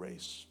a new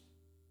race,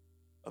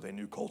 of a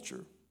new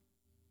culture.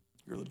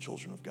 You're the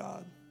children of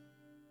God.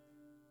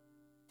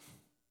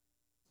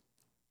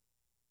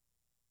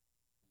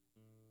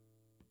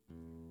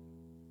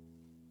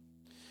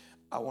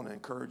 I want to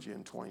encourage you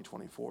in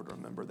 2024 to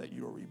remember that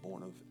you are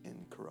reborn of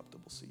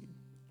incorruptible seed.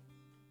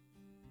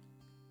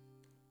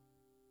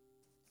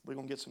 We're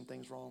going to get some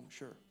things wrong,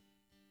 sure.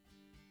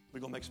 We're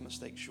going to make some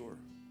mistakes, sure.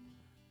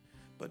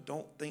 But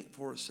don't think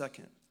for a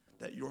second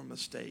that your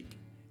mistake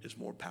is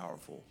more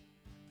powerful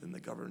than the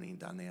governing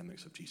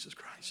dynamics of Jesus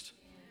Christ.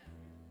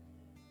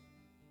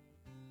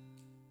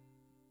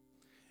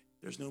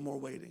 There's no more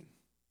waiting.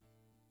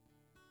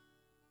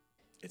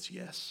 It's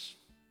yes.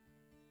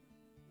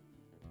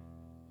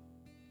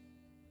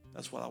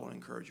 That's what I want to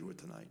encourage you with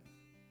tonight.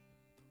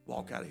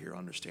 Walk out of here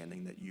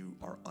understanding that you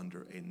are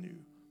under a new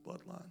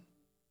bloodline,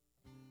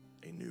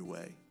 a new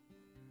way.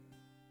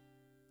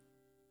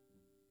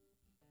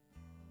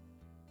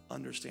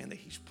 Understand that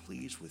he's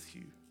pleased with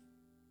you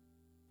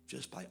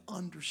just by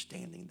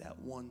understanding that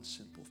one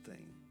simple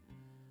thing,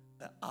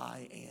 that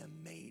I am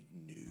made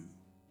new.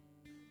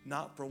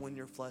 Not for when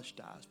your flesh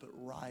dies, but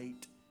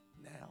right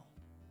now.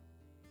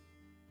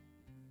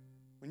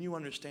 When you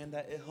understand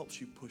that, it helps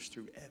you push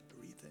through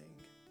everything.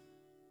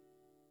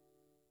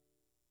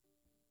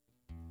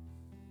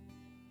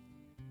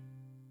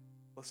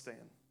 Let's stand.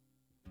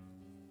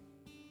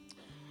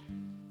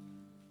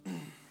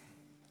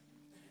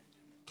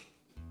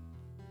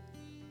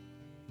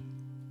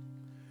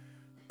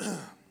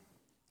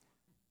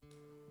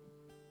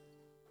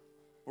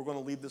 We're going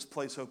to leave this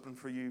place open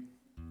for you.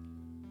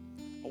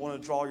 I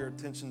want to draw your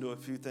attention to a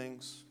few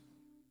things.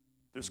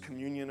 There's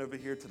communion over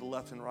here to the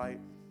left and right.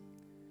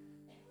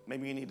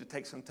 Maybe you need to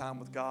take some time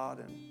with God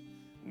and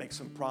make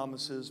some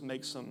promises,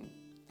 make some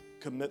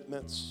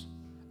commitments,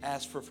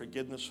 ask for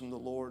forgiveness from the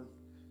Lord,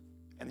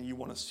 and then you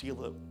want to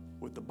seal it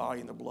with the body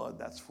and the blood.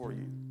 That's for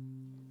you.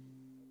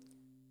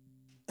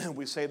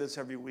 We say this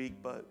every week,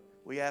 but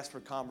we ask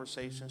for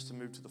conversations to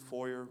move to the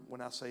foyer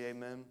when I say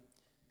amen.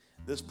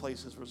 This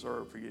place is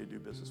reserved for you to do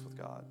business with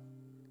God.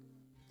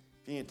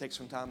 If you need to take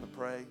some time to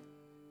pray,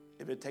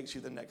 if it takes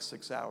you the next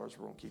 6 hours,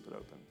 we're going to keep it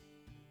open.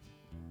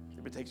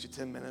 If it takes you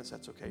 10 minutes,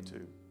 that's okay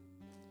too.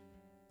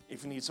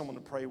 If you need someone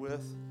to pray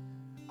with,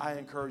 I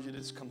encourage you to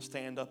just come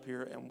stand up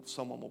here and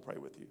someone will pray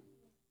with you.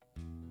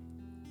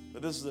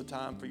 But this is the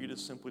time for you to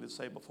simply to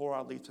say, before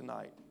I leave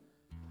tonight,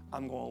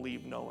 I'm going to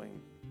leave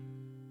knowing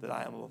that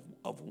I am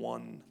of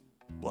one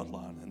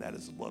bloodline, and that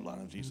is the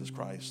bloodline of Jesus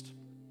Christ.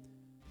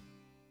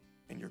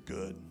 And you're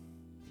good,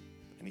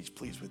 and he's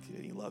pleased with you,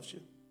 and he loves you.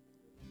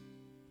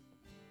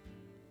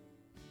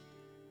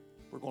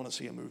 We're going to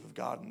see a move of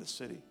God in this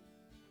city.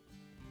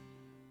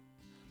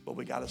 But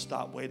we got to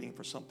stop waiting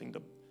for something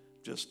to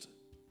just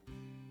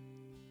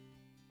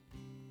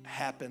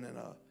happen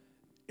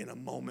in a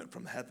moment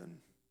from heaven.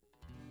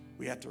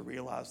 We have to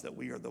realize that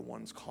we are the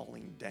ones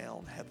calling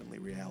down heavenly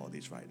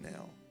realities right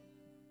now.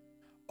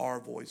 Our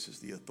voice is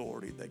the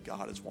authority that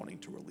God is wanting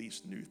to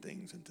release new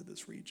things into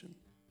this region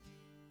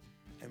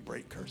and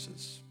break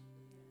curses.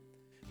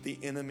 The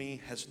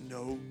enemy has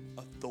no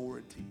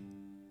authority.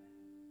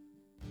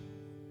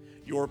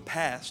 Your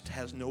past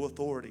has no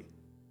authority.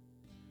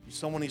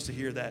 Someone needs to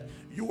hear that.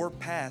 Your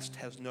past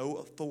has no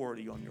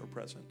authority on your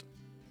present.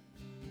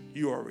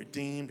 You are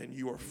redeemed and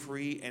you are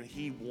free, and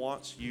he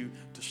wants you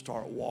to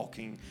start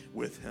walking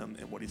with him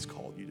in what he's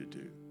called you to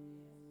do.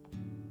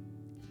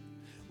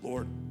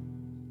 Lord,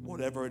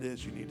 whatever it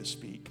is you need to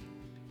speak,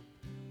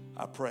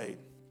 I pray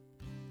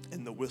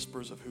in the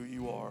whispers of who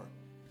you are,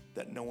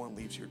 that no one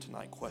leaves here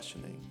tonight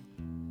questioning.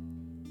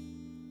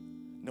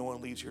 No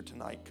one leaves here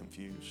tonight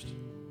confused.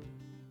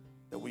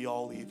 That we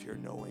all leave here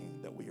knowing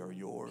that we are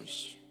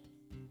yours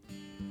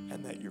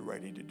and that you're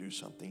ready to do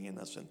something in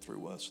us and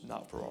through us,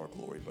 not for our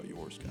glory, but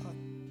yours, God.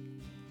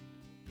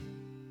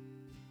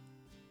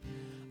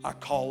 I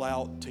call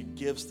out to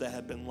gifts that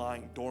have been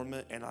lying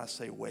dormant, and I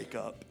say, wake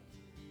up.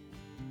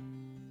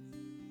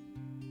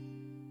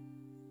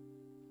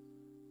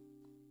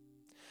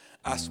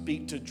 I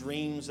speak to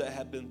dreams that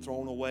have been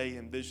thrown away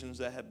and visions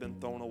that have been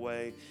thrown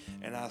away,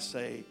 and I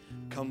say,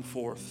 come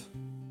forth.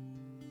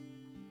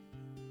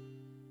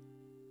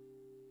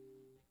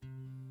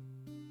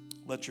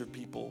 Let your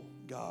people,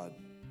 God,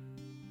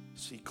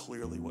 see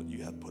clearly what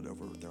you have put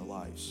over their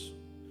lives.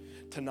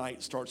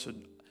 Tonight starts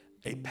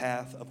a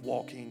path of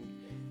walking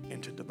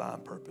into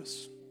divine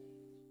purpose,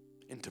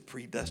 into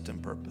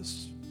predestined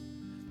purpose,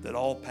 that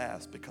all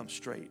paths become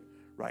straight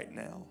right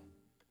now,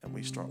 and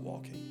we start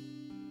walking.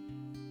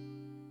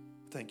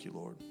 Thank you,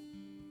 Lord.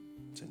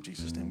 It's in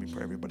Jesus' name we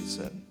pray. Everybody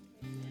said,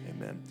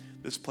 amen.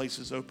 This place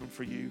is open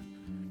for you.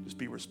 Just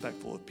be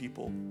respectful of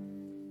people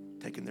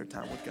taking their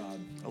time with God.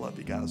 I love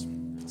you guys.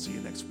 See you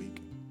next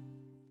week.